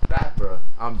best rapper,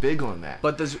 I'm big on that.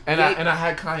 But I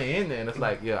had Kanye in there, and it's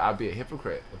like, yeah, I'd be a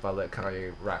hypocrite if I let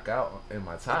Kanye rock out in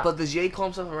my top. But does Ye call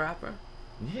himself a rapper?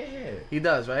 Yeah. He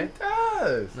does, right? He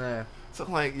does. Yeah. So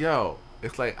I'm like, yo,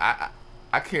 it's like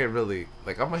I can't really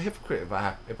like I'm a hypocrite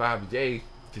if I have Jay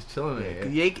just chilling there.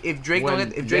 Ye, if Drake When don't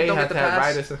get the had pass,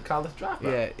 writers since college dropout.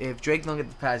 yeah. If Drake don't get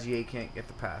the pass, Ye can't get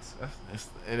the pass.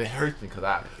 And it hurts me because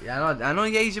I I know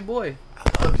Ye's your boy.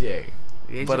 love Jay,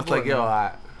 Ye's but your it's boy, like yo,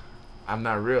 man. I'm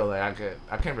not real. Like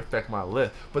I can't respect my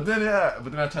list. But then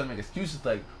I try to make excuses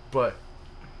like, but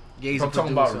Ye's if a I'm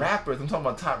talking about producer. rappers. I'm talking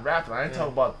about top rappers. I ain't Yeah.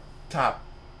 talking about top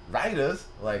writers.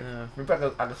 Like Yeah. maybe I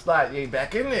can slide Ye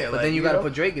back in there. But like, then you gotta know?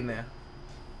 put Drake in there.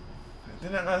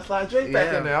 Then I gotta slide Drake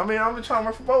back Yeah. in there. I mean, I'm trying to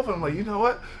work for both of them. Like, you know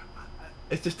what?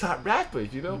 It's just top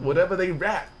rappers, you know? Whatever they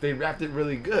rapped it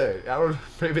really good. I don't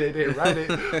maybe they didn't write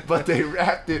it, but they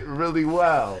rapped it really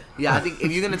well. Yeah, I think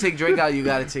if you're gonna take Drake out, you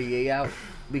gotta take Ye out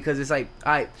because it's like,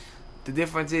 alright, the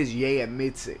difference is Ye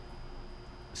admits it.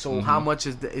 So how much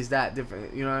is that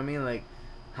different? You know what I mean? Like,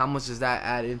 how much does that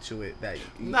add into it? That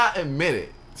Not admit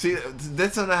it. See,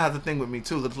 that's something that has a thing with me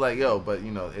too. It's like, yo, but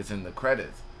you know, it's in the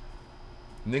credits.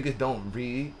 Niggas don't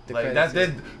read. The Like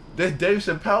credits, there's Dave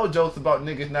Chappelle jokes about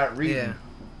niggas not reading. Yeah.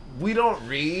 We don't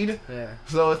read. Yeah.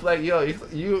 So it's like, yo,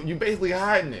 you basically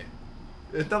hiding it.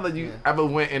 It's not like you ever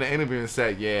went in an interview and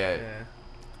said, yeah.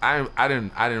 I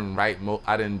didn't write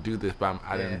I didn't do this by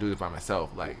myself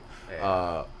like it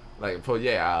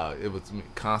was me,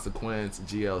 Consequence,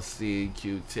 GLC,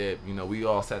 Q-Tip, you know, we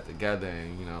all sat together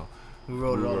and you know We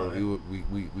wrote it all.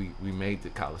 we made the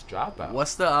College Dropout.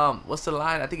 What's the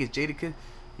line? I think it's Jadakiss.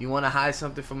 You want to hide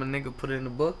something from a nigga, put it in the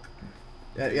book.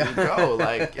 There you go,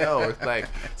 like yo, it's like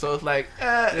so it's like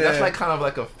that's like kind of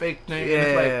like a fake thing.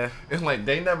 Yeah. It's like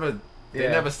they never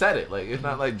said it. Like it's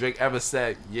not like Drake ever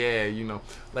said, yeah, you know,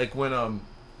 like when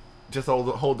just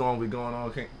hold on, we going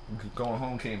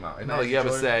home came out. It's not like he ever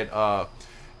said,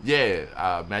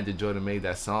 Magic Jordan made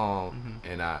that song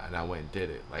and I went and did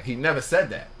it. Like he never said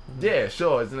that. Yeah,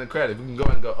 sure, it's in the credits. We can go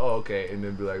and go, oh okay, and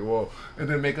then be like, whoa, and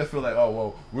then make us feel like, oh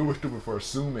well, we were stupid for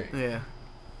assuming. Yeah.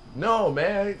 No,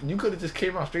 man, you could have just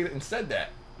came out straight and said that.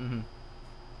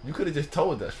 You could have just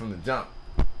told us from the jump.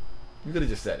 You could have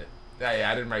just said it. Yeah,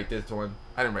 I didn't write this one.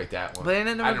 I didn't write that one. But they're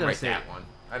never I didn't gonna write say that it. one.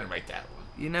 I didn't write that one.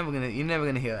 You're never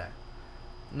gonna hear that.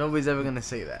 Nobody's ever gonna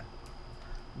say that.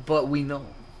 But we know.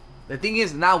 The thing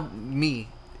is, now me,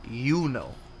 you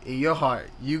know, in your heart,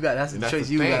 that's the And that's choice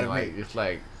the you thing, gotta like, make. it's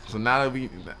like, so now that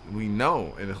we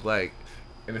know, and it's like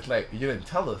you didn't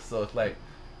tell us, so it's like,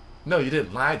 no, you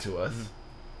didn't lie to us,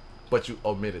 but you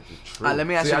omitted the truth. Let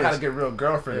me ask See, you I gotta this. get real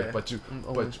girlfriend, Yeah. but you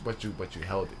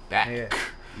held it back. Yeah.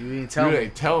 You didn't You tell me.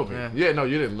 didn't tell me. Yeah. Yeah, no,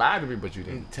 you didn't lie to me, but you You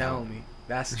didn't didn't tell me.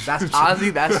 That's honestly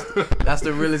that's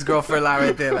the realest girlfriend line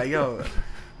right there. Like, yo,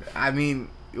 I mean,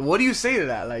 what do you say to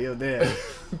that? Like, yo, damn,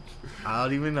 I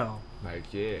don't even know. Like,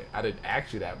 yeah, I didn't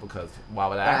ask you that because why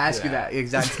would I I ask you that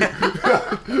exactly.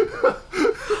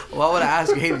 Why would I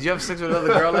ask you? Hey, did you have sex with another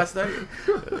girl last night?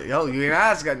 Yo, you ain't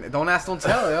ask. Don't ask, don't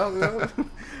tell. Yo.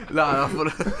 No.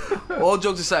 All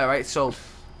jokes aside, right? So,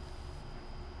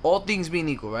 all things being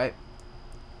equal, right?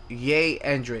 Ye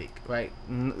and Drake, right?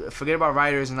 Forget about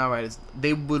writers and not writers.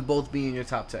 They would both be in your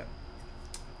top 10.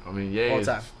 I mean, yeah, All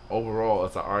time. overall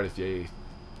as an artist, yeah,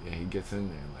 he gets in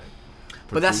there. Like,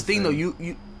 But that's the thing, though.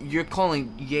 producing. You're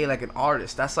calling Ye like an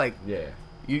artist. That's like Yeah.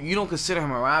 you don't consider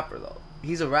him a rapper though.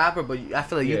 He's a rapper, but I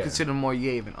feel like you Yeah. consider more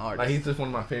Ye of an artist. Like he's just one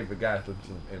of my favorite guys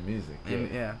in music. Yeah.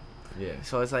 And, yeah. Yeah.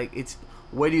 So it's like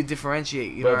where do you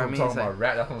differentiate? You But know if what I I'm mean? talking It's like, about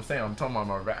rap, that's what I'm saying. I'm talking about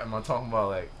my rap. I'm talking about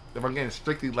like if I'm getting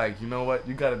strictly like, you know what,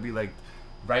 you gotta be like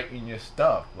writing your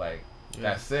stuff. Like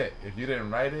that's it. If you didn't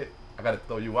write it, I gotta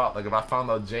throw you out. Like if I found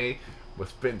out Jay was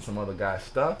spitting some other guy's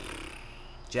stuff,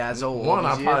 Jazzo. one,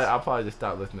 I'll probably just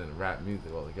stop listening to rap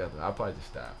music altogether. I'll probably just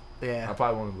stop. I Yeah.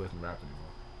 probably won't even listen to rap anymore.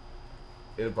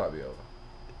 It'll probably be over.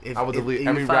 If, I would delete if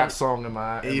every you rap find- song in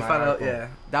my. If you find out, yeah,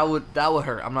 that would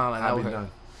hurt. I'm not gonna lie, that I'll would be hurt.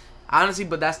 done. Honestly,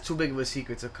 but that's too big of a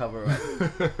secret to cover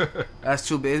up. That's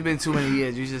too big. It's been too many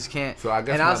years. You just can't. So I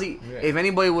guess And honestly, yeah. if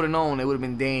anybody would have known, it would have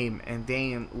been Dame, and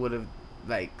Dame would have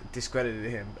like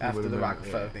discredited him after would've the been-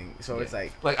 Rockefeller yeah. thing. So Yeah. it's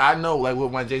like, Like I know, like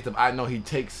with my J-Tip, I know he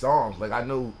takes songs. Like I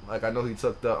know he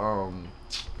took the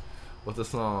what's the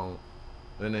song?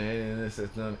 And then it says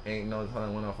ain't no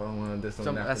time when I want this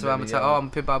one. that's what I'm talking. Oh, I'm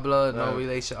Pimp by Blood, no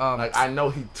relation. Like I know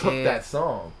he took Yeah. that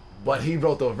song, but he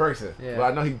wrote those verses. Yeah. But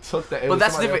I know he took that. It But was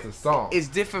that's somebody different. else's song. It's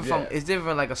different from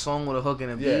Yeah. like a song with a hook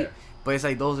and a beat. Yeah. But it's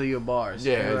like those are your bars.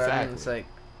 Yeah, You know what I mean? exactly. It's like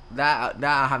that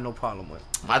I have no problem with.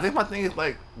 I think my thing is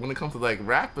like when it comes to like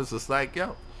rappers, it's like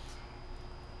yo.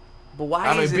 But why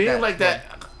I mean, is it being that, like that.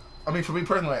 I mean, for me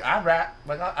personally, like I rap,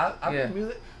 like I Yeah. make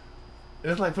music.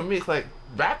 It's like for me, it's like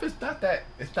rap is not that.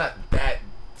 It's not that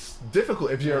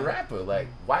difficult if you're a rapper. Like,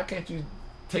 why can't you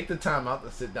take the time out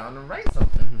to sit down and write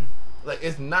something? Mm-hmm. Like,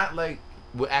 it's not like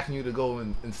we're asking you to go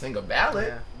and sing a ballad.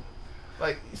 Yeah.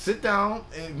 Like, sit down.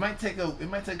 It might take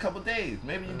a couple days.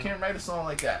 Maybe you can't write a song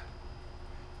like that.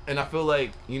 And I feel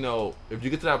like, you know, if you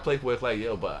get to that place where it's like,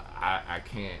 yo, but I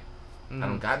can't. I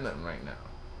don't got nothing right now.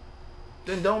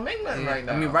 Then don't make nothing right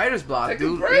now. I mean, writer's block, Take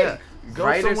dude. a break. Yeah. Go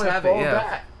Writers somewhere, have fall it, yeah.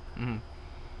 back. Mm-hmm.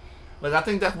 Like, I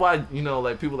think that's why, you know,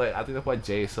 like, people, like, I think that's why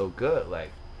Jay is so good.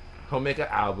 Like, he'll make an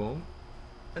album,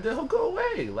 and then he'll go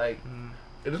away. Like,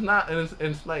 it's not, and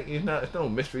it's like, it's no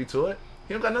mystery to it.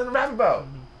 He don't got nothing to rap about.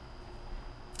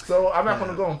 So I'm not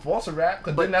gonna go and force a rap,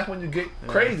 because then that's when you get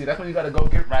crazy. That's when you gotta go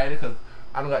get writing, because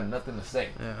I don't got nothing to say.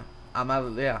 Yeah. I'm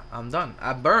done.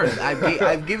 I burned.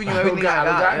 I've given you everything I got.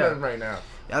 got nothing right now.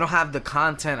 I don't have the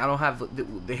content. I don't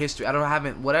have the history. I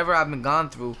haven't whatever I've been gone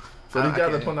through. So these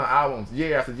guys are putting out albums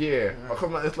year after year. Or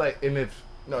come on, it's like, and if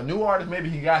new artist, maybe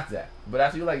he got that, but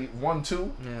after you like 1,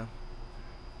 2,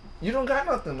 you don't got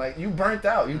nothing. Like, you burnt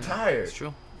out. You tired. It's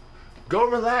true. Go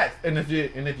relax. And if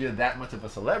you're that much of a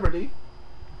celebrity,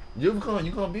 you're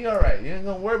gonna be all right. You ain't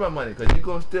gonna worry about money,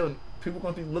 because people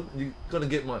gonna be you're gonna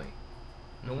get money.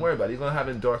 Don't worry about it. You're gonna have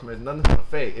endorsements. Nothing's gonna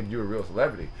fade if you're a real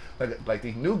celebrity. Like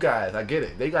these new guys, I get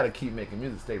it. They gotta keep making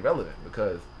music, stay relevant,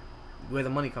 because Where the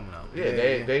money coming out?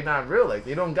 they not real. Like,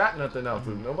 they don't got nothing else.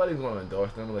 Nobody's gonna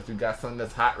endorse them unless you got something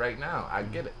that's hot right now. I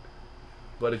get it.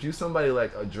 But if you somebody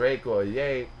like a Drake or a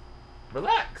Ye,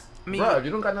 relax, bro. If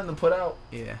you don't got nothing to put out,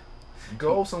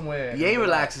 go somewhere. Ye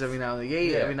relaxes every now and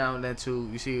then. Every now and then too.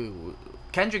 You see,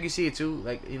 Kendrick, you see it too.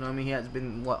 Like, you know what I mean? He has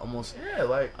been almost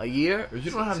like a year. If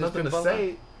you don't have nothing to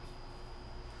say,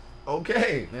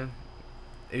 okay. Yeah.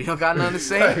 If you don't got nothing to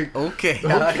say, like, okay.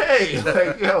 Okay.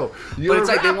 Like, yo, you're a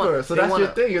like rapper, so that's your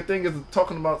thing. Your thing is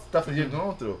talking about stuff that you're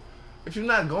going through. If you're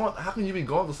not going, how can you be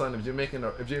going through something if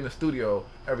you're in the studio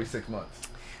every 6 months?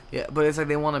 Yeah, but it's like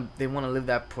they want to live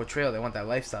that portrayal. They want that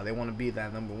lifestyle. They want to be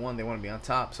that number one. They want to be on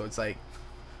top. So it's like,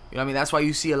 you know what I mean? That's why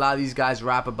you see a lot of these guys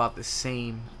rap about the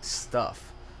same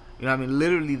stuff. You know what I mean?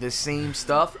 Literally the same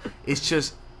stuff. It's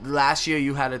just last year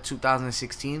you had a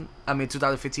 2015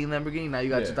 Lamborghini. Now you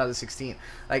got 2016.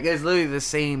 Like, it's literally the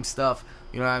same stuff.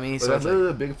 You know what I mean? But so that's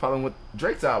literally a big problem with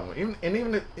Drake's album.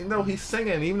 Even though he's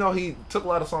singing, even though he took a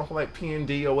lot of songs from like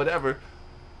P&D or whatever,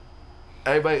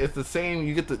 everybody, it's the same.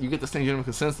 You get the same general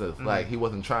consensus. Like, he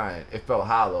wasn't trying. It felt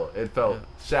hollow. It felt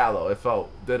shallow. It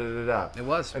felt da da da da. It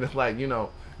was. And it's like,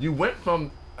 you went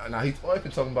from, now he's always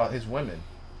been talking about his women,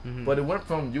 but it went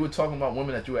from, you were talking about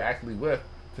women that you were actually with,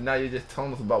 to now you're just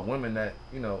telling us about women that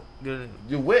you're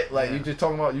with. Like, you're just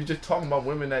talking about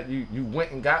women that you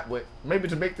went and got with, maybe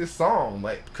to make this song.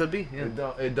 Like, could be. Yeah.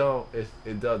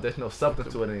 There's no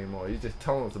substance to it anymore. You're just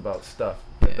telling us about stuff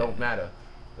that don't matter,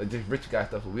 like just rich guy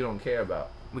stuff that we don't care about.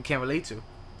 We can't relate to.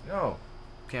 No.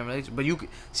 Can't relate to. But you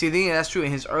see, the thing that's true.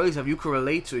 In his early stuff, you could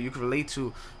relate to. You could relate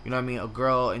to, you know what I mean, a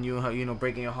girl and you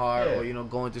breaking your heart, or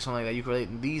going through something like that. You could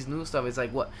relate. These new stuff, it's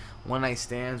like what, one night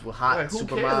stands with hot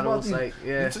supermodels.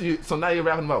 Like, so now you're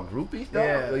rapping about groupies, though?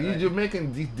 Yeah. Like, you're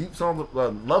making these deep songs,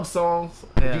 love songs.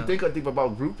 Yeah. You think deep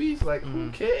about groupies? Like,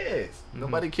 who cares?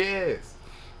 Nobody cares.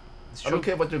 I don't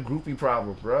care about your groupie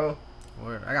problem, bro.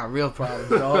 Word. I got real problems,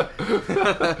 dog.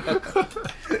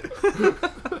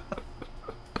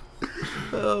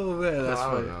 Oh man, that's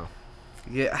funny. Know.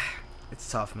 Yeah, it's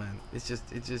tough, man. It's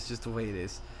just the way it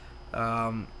is.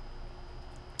 One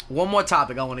more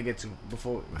topic I want to get to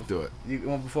before. Let's do it.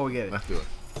 Before we get it. Let's do it.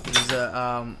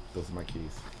 Those are my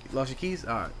keys. You lost your keys?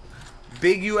 All right.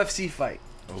 Big UFC fight.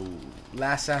 Oh.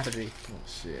 Last Saturday. Oh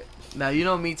shit. Now you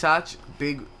know me, Taj,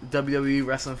 big WWE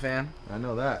wrestling fan. I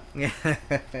know that. Yeah.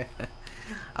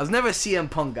 I was never a CM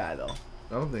Punk guy though.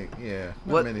 I don't think,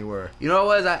 not many were. You know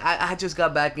what it was? I just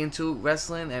got back into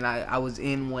wrestling, and I was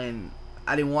in when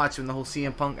I didn't watch when the whole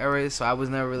CM Punk era is, so I was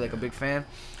never really like a big fan.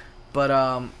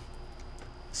 But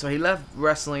so he left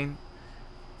wrestling,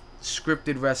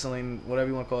 scripted wrestling, whatever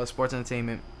you want to call it, sports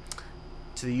entertainment,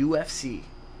 to the UFC. He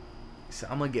said,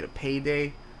 I'm gonna get a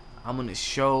payday. I'm gonna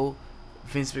show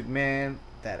Vince McMahon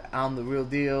that I'm the real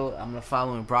deal. I'm gonna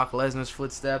follow in Brock Lesnar's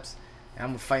footsteps, and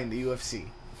I'm gonna fight in the UFC.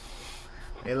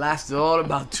 It lasted all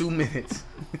about 2 minutes.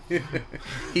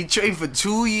 He trained for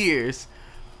 2 years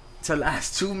to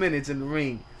last 2 minutes in the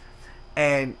ring,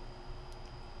 and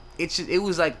it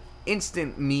was like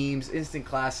instant memes, instant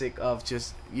classic of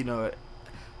just the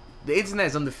internet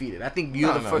is undefeated. I think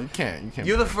you're the first. You can't.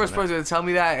 You're the first person to tell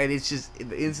me that, and it's just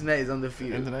the internet is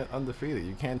undefeated. The internet undefeated.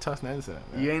 You can't touch the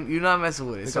internet, man. You're not messing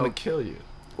with it. It's gonna kill you.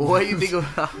 What do you think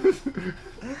about?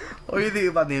 What do you think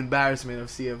about the embarrassment of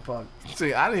CM Punk?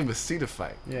 See, I didn't even see the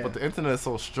fight, but the internet is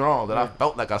so strong that I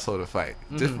felt like I saw the fight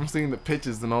just from seeing the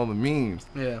pictures and all the memes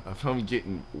of him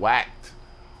getting whacked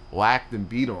and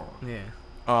beat on. Yeah.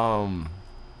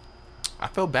 I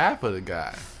feel bad for the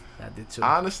guy. I did too.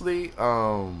 Honestly,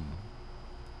 honestly,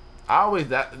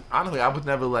 I was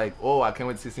never like, oh, I can't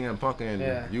wait to see CM Punk in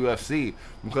UFC,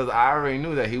 because I already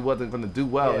knew that he wasn't going to do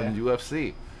well in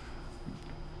UFC.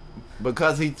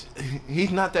 Because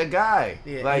he's not that guy.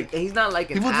 Yeah, like he's not like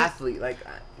an athlete. Like,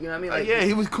 you know what I mean? Like, yeah,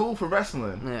 he was cool for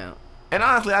wrestling. Yeah. And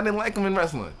honestly, I didn't like him in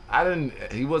wrestling.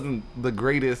 He wasn't the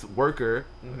greatest worker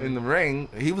in the ring.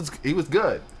 He was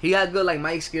good. He had good like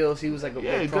mic skills. He was like a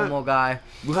promo guy.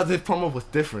 Because his promo was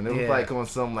different. It was like on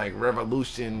some like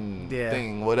revolution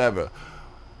thing, whatever.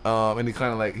 And he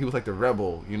kind of like, he was like the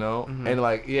rebel, you know? And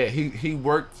like, yeah, he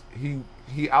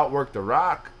outworked The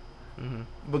Rock.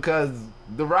 Because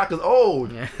The Rock is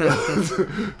old. Yeah.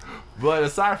 But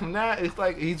aside from that, it's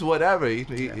like he's whatever.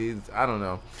 He's I don't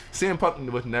know. CM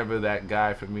Punk was never that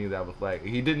guy for me. That was like,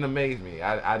 he didn't amaze me.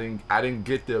 I didn't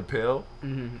get the appeal.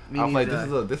 I'm like,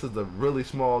 this is a really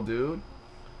small dude.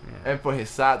 Yeah. And for his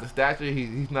size and stature,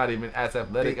 he's not even as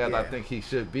athletic as I think he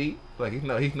should be. Like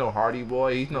he's no Hardy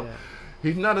Boy.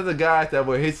 He's none of the guys that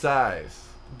were his size.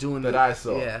 I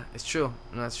saw. Yeah, it's true.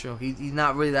 No, that's true. He's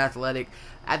not really that athletic.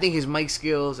 I think his mic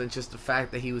skills and just the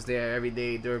fact that he was there every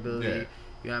day, durability,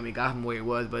 you know what I mean, got him where he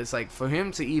was. But it's like, for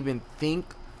him to even think,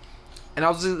 and I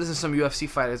was listening to some UFC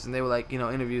fighters, and they were like, you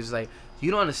know, interviews like, you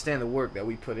don't understand the work that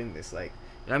we put in this. Like,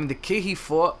 you know what I mean, the kid he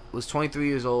fought was 23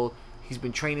 years old. He's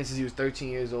been training since he was 13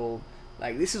 years old.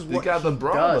 Like, this is what he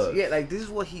does. Yeah, like, this is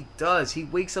what he does. He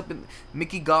wakes up and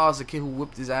Mickey Gall's the kid who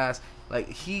whipped his ass. Like,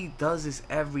 he does this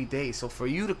every day. So for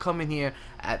you to come in here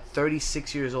at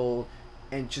 36 years old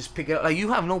and just pick it up, like,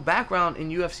 you have no background in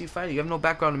UFC fighting. You have no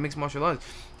background in mixed martial arts.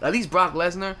 At least Brock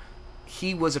Lesnar,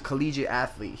 he was a collegiate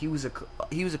athlete. He was a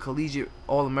collegiate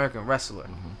All-American wrestler.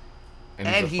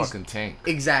 And he's a fucking tank.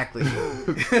 Exactly.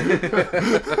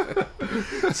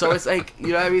 So it's like, you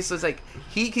know what I mean? So it's like,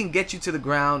 he can get you to the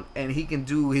ground and he can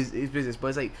do his business. But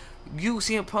it's like, you,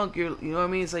 CM Punk, you know what I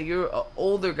mean? It's like, you're an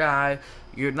older guy.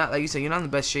 You're not, like you said, you're not in the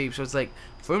best shape. So it's like,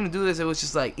 for him to do this, it was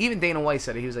just like, even Dana White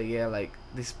said it. He was like, yeah, like,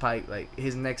 this fight, like,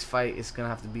 his next fight is going to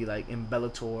have to be, like, in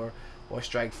Bellator or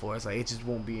Strikeforce. Like, it just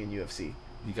won't be in UFC.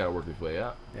 You gotta work his way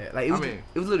up. Yeah, like it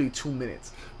was literally 2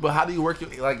 minutes. But how do you work?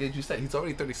 Like as you said, he's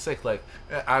already 36. Like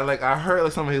I heard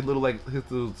like some of his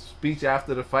little speech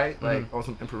after the fight, like on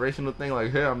some inspirational thing,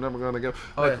 like, hey, I'm never gonna go.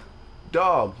 Like,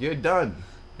 dog, you're done.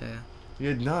 Yeah,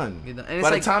 you're done. And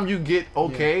by the time you get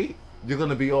you're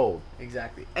gonna be old.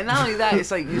 Exactly. And not only that,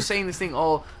 it's like you're saying this thing,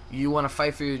 oh, you want to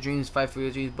fight for your dreams,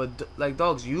 but like,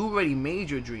 dogs, you already made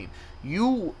your dream.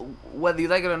 You, whether you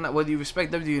like it or not, whether you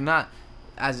respect WWE or not,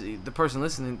 as the person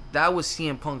listening, that was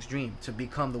CM Punk's dream, to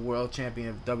become the world champion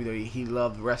of WWE. He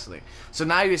loved wrestling. So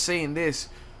now you're saying this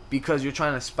because you're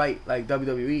trying to spite like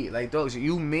WWE. Like, dogs,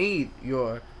 you made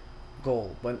your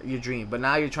goal, but your dream. But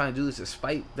now you're trying to do this to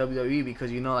spite WWE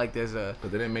because you know, like, there's a.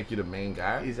 But they didn't make you the main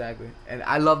guy. Exactly. And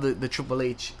I love the Triple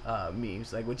H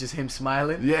memes, like, with just him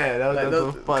smiling. Yeah, that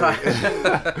was funny.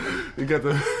 You got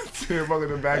the CM Punk in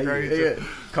the background. Yeah.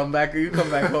 Come back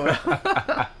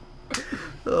home.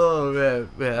 Oh man,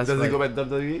 that's does he go back to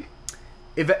WWE?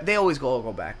 If they always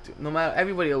go back to, no matter,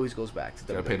 everybody always goes back to WWE.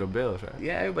 Gotta pay the bills, right?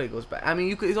 Yeah, everybody goes back. I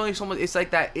mean, it's only so much. It's like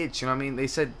that itch, you know what I mean? They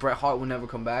said Bret Hart would never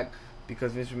come back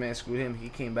because Vince McMahon screwed him. He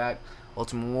came back.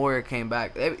 Ultimate Warrior came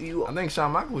back. I think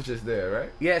Shawn Michaels was just there, right?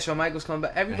 Yeah, Shawn Michaels coming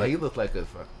back. Everybody. He looked like a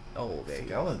fucking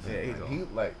skeleton. Yeah, he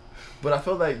like. But I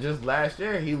feel like just last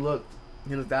year he looked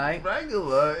dying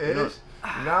regular-ish. You know,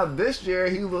 now this year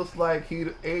he looks like he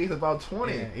aged about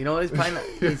 20. Yeah, you know what it's probably not,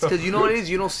 it's because you know what it is.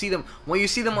 You don't see them when you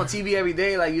see them on TV every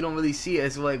day. Like, you don't really see it.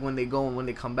 It's like when they go and when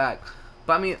they come back.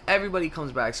 But I mean, everybody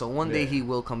comes back. So one day he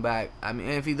will come back. I mean,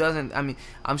 and if he doesn't, I mean,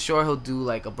 I'm sure he'll do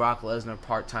like a Brock Lesnar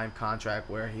part-time contract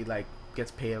where he like gets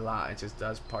paid a lot and just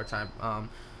does part-time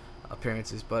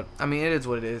appearances. But I mean, it is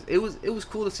what it is. It was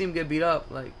cool to see him get beat up.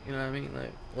 Like, you know what I mean?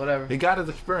 Like, whatever. He got his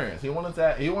experience. He wanted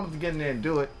to get in there and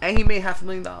do it. And he made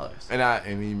 $500,000.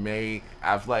 And he made.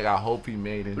 I feel like I hope he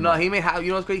made it. No, he made you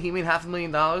know what's crazy? He made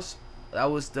 $500,000. That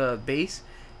was the base.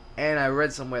 And I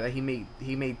read somewhere that he made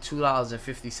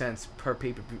 $2.50 per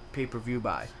pay-per-view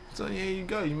buy. So yeah, you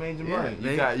go. You made your money.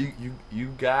 You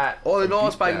got. All in all,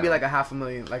 it's probably gonna be like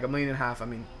 $500,000, like $1.5 million. I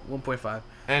mean, 1.5.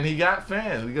 And he got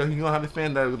fans. He gonna have the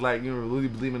fans that would like, you know, really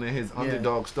believing in his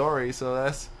underdog story. So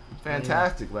that's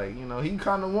fantastic. Yeah. Like, you know, he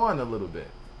kind of won a little bit.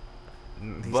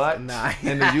 But in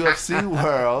the UFC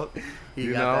world,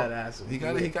 he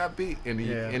got beat,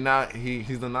 and now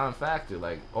he's the non-factor.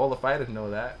 Like, all the fighters know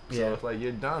that. So it's like,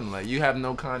 you're done. Like, you have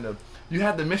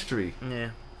the mystery. Yeah.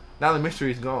 Now the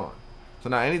mystery's gone. So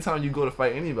now anytime you go to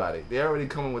fight anybody, they're already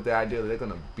coming with the idea that they're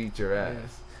gonna beat your ass. Yeah.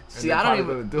 See, I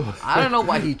don't know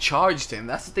why he charged him.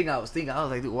 That's the thing I was thinking. I was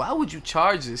like, dude, why would you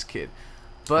charge this kid?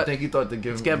 But I think he thought to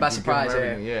give let's him, get him by to give him surprise,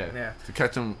 everything, yeah. to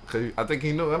catch him. Cause I think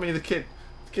he knew. I mean, the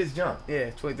kid's young.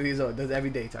 yeah, 23 years old, does it every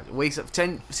day. Wakes up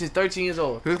since 13 years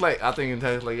old. He was like, I think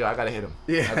he's like, yo, I gotta hit him.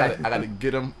 Yeah. I gotta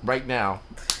get him right now.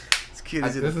 This kid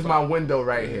This is my window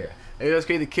right here. And it was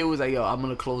crazy. The kid was like, yo, I'm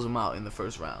gonna close him out in the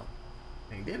first round.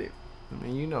 And he did it. I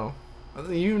mean, you know. I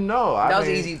think you know. That was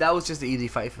easy. That was just an easy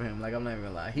fight for him. Like, I'm not even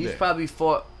gonna lie. He's probably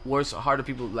fought worse, harder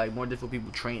people, like more difficult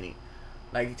people training.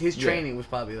 Like his training was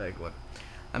probably like what?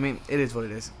 I mean, it is what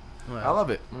it is. I love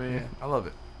it. I mean, I love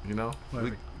it. You know,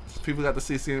 people got to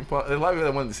see CM Punk. A lot of people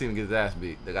that wanted to see him get his ass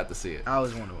beat, they got to see it. I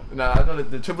was one of them. Now I know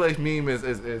that the Triple H meme is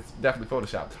definitely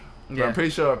photoshopped. But I'm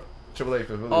pretty sure Triple H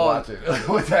was really watching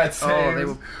with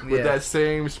that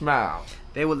same smile.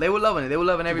 They were loving it. They were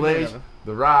loving everything. Triple H,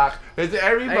 The Rock, it's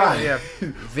everybody. Yeah.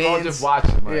 Vince, all just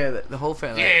watching. Like, yeah, the whole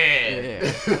family.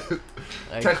 Yeah.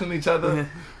 Like, texting each other,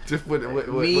 just with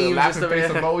memes, laughing face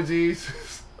emojis.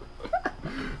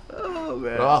 Oh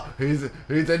man. Oh, he's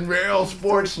in real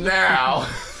sports now.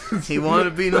 He wanted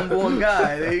to be #1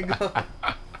 guy. There you go.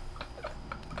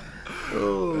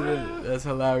 Oh man, that's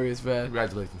hilarious, man.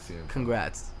 Congratulations, CM.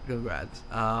 Congrats.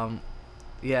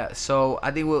 Yeah. So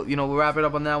I think we'll wrap it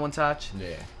up on that one, Taj.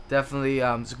 Yeah. Definitely,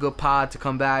 it's a good pod to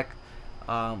come back.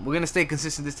 We're gonna stay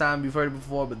consistent this time. You've heard it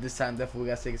before, but this time definitely we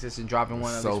gotta stay consistent, dropping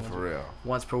one. So for real.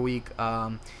 Once per week.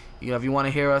 If you want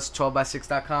to hear us,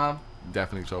 12by6.com.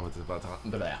 Definitely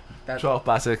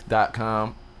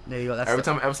 12by6.com. There you go. That's every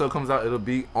time an episode comes out, it'll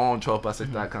be on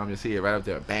 12by6.com. You'll see it right up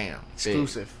there. Bam.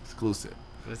 Exclusive. Exclusive.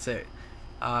 That's it.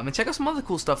 And check out some other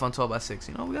cool stuff on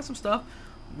 12by6. We got some stuff.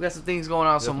 We got some things going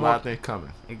on. There's a lot of things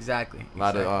coming. Exactly. A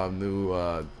lot of new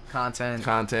content.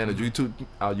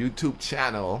 Our YouTube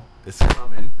channel is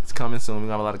coming. It's coming soon. We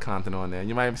got a lot of content on there.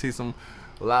 You might even see some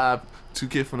live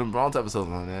 2Kid from the Bronx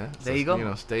episodes on there. There you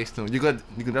go. Stay tuned. You can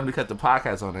definitely catch the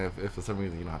podcast on there if for some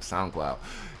reason you don't have SoundCloud.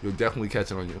 You'll definitely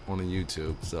catch it on the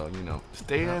YouTube. So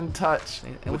stay in touch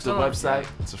with the website.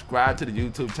 Subscribe to the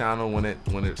YouTube channel when it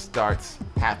starts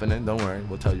happening. Don't worry,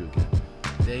 we'll tell you again.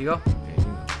 There you go.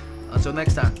 Until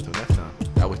next time.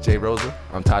 That was Jay Rosa.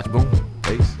 I'm Taj Boom.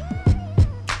 Peace.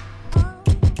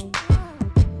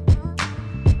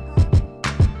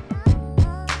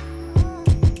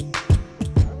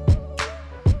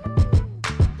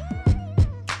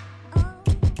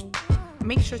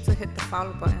 Make sure to hit the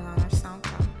follow button on our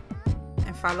SoundCloud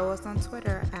and follow us on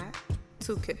Twitter at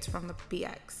 2Kids from the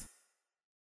BX.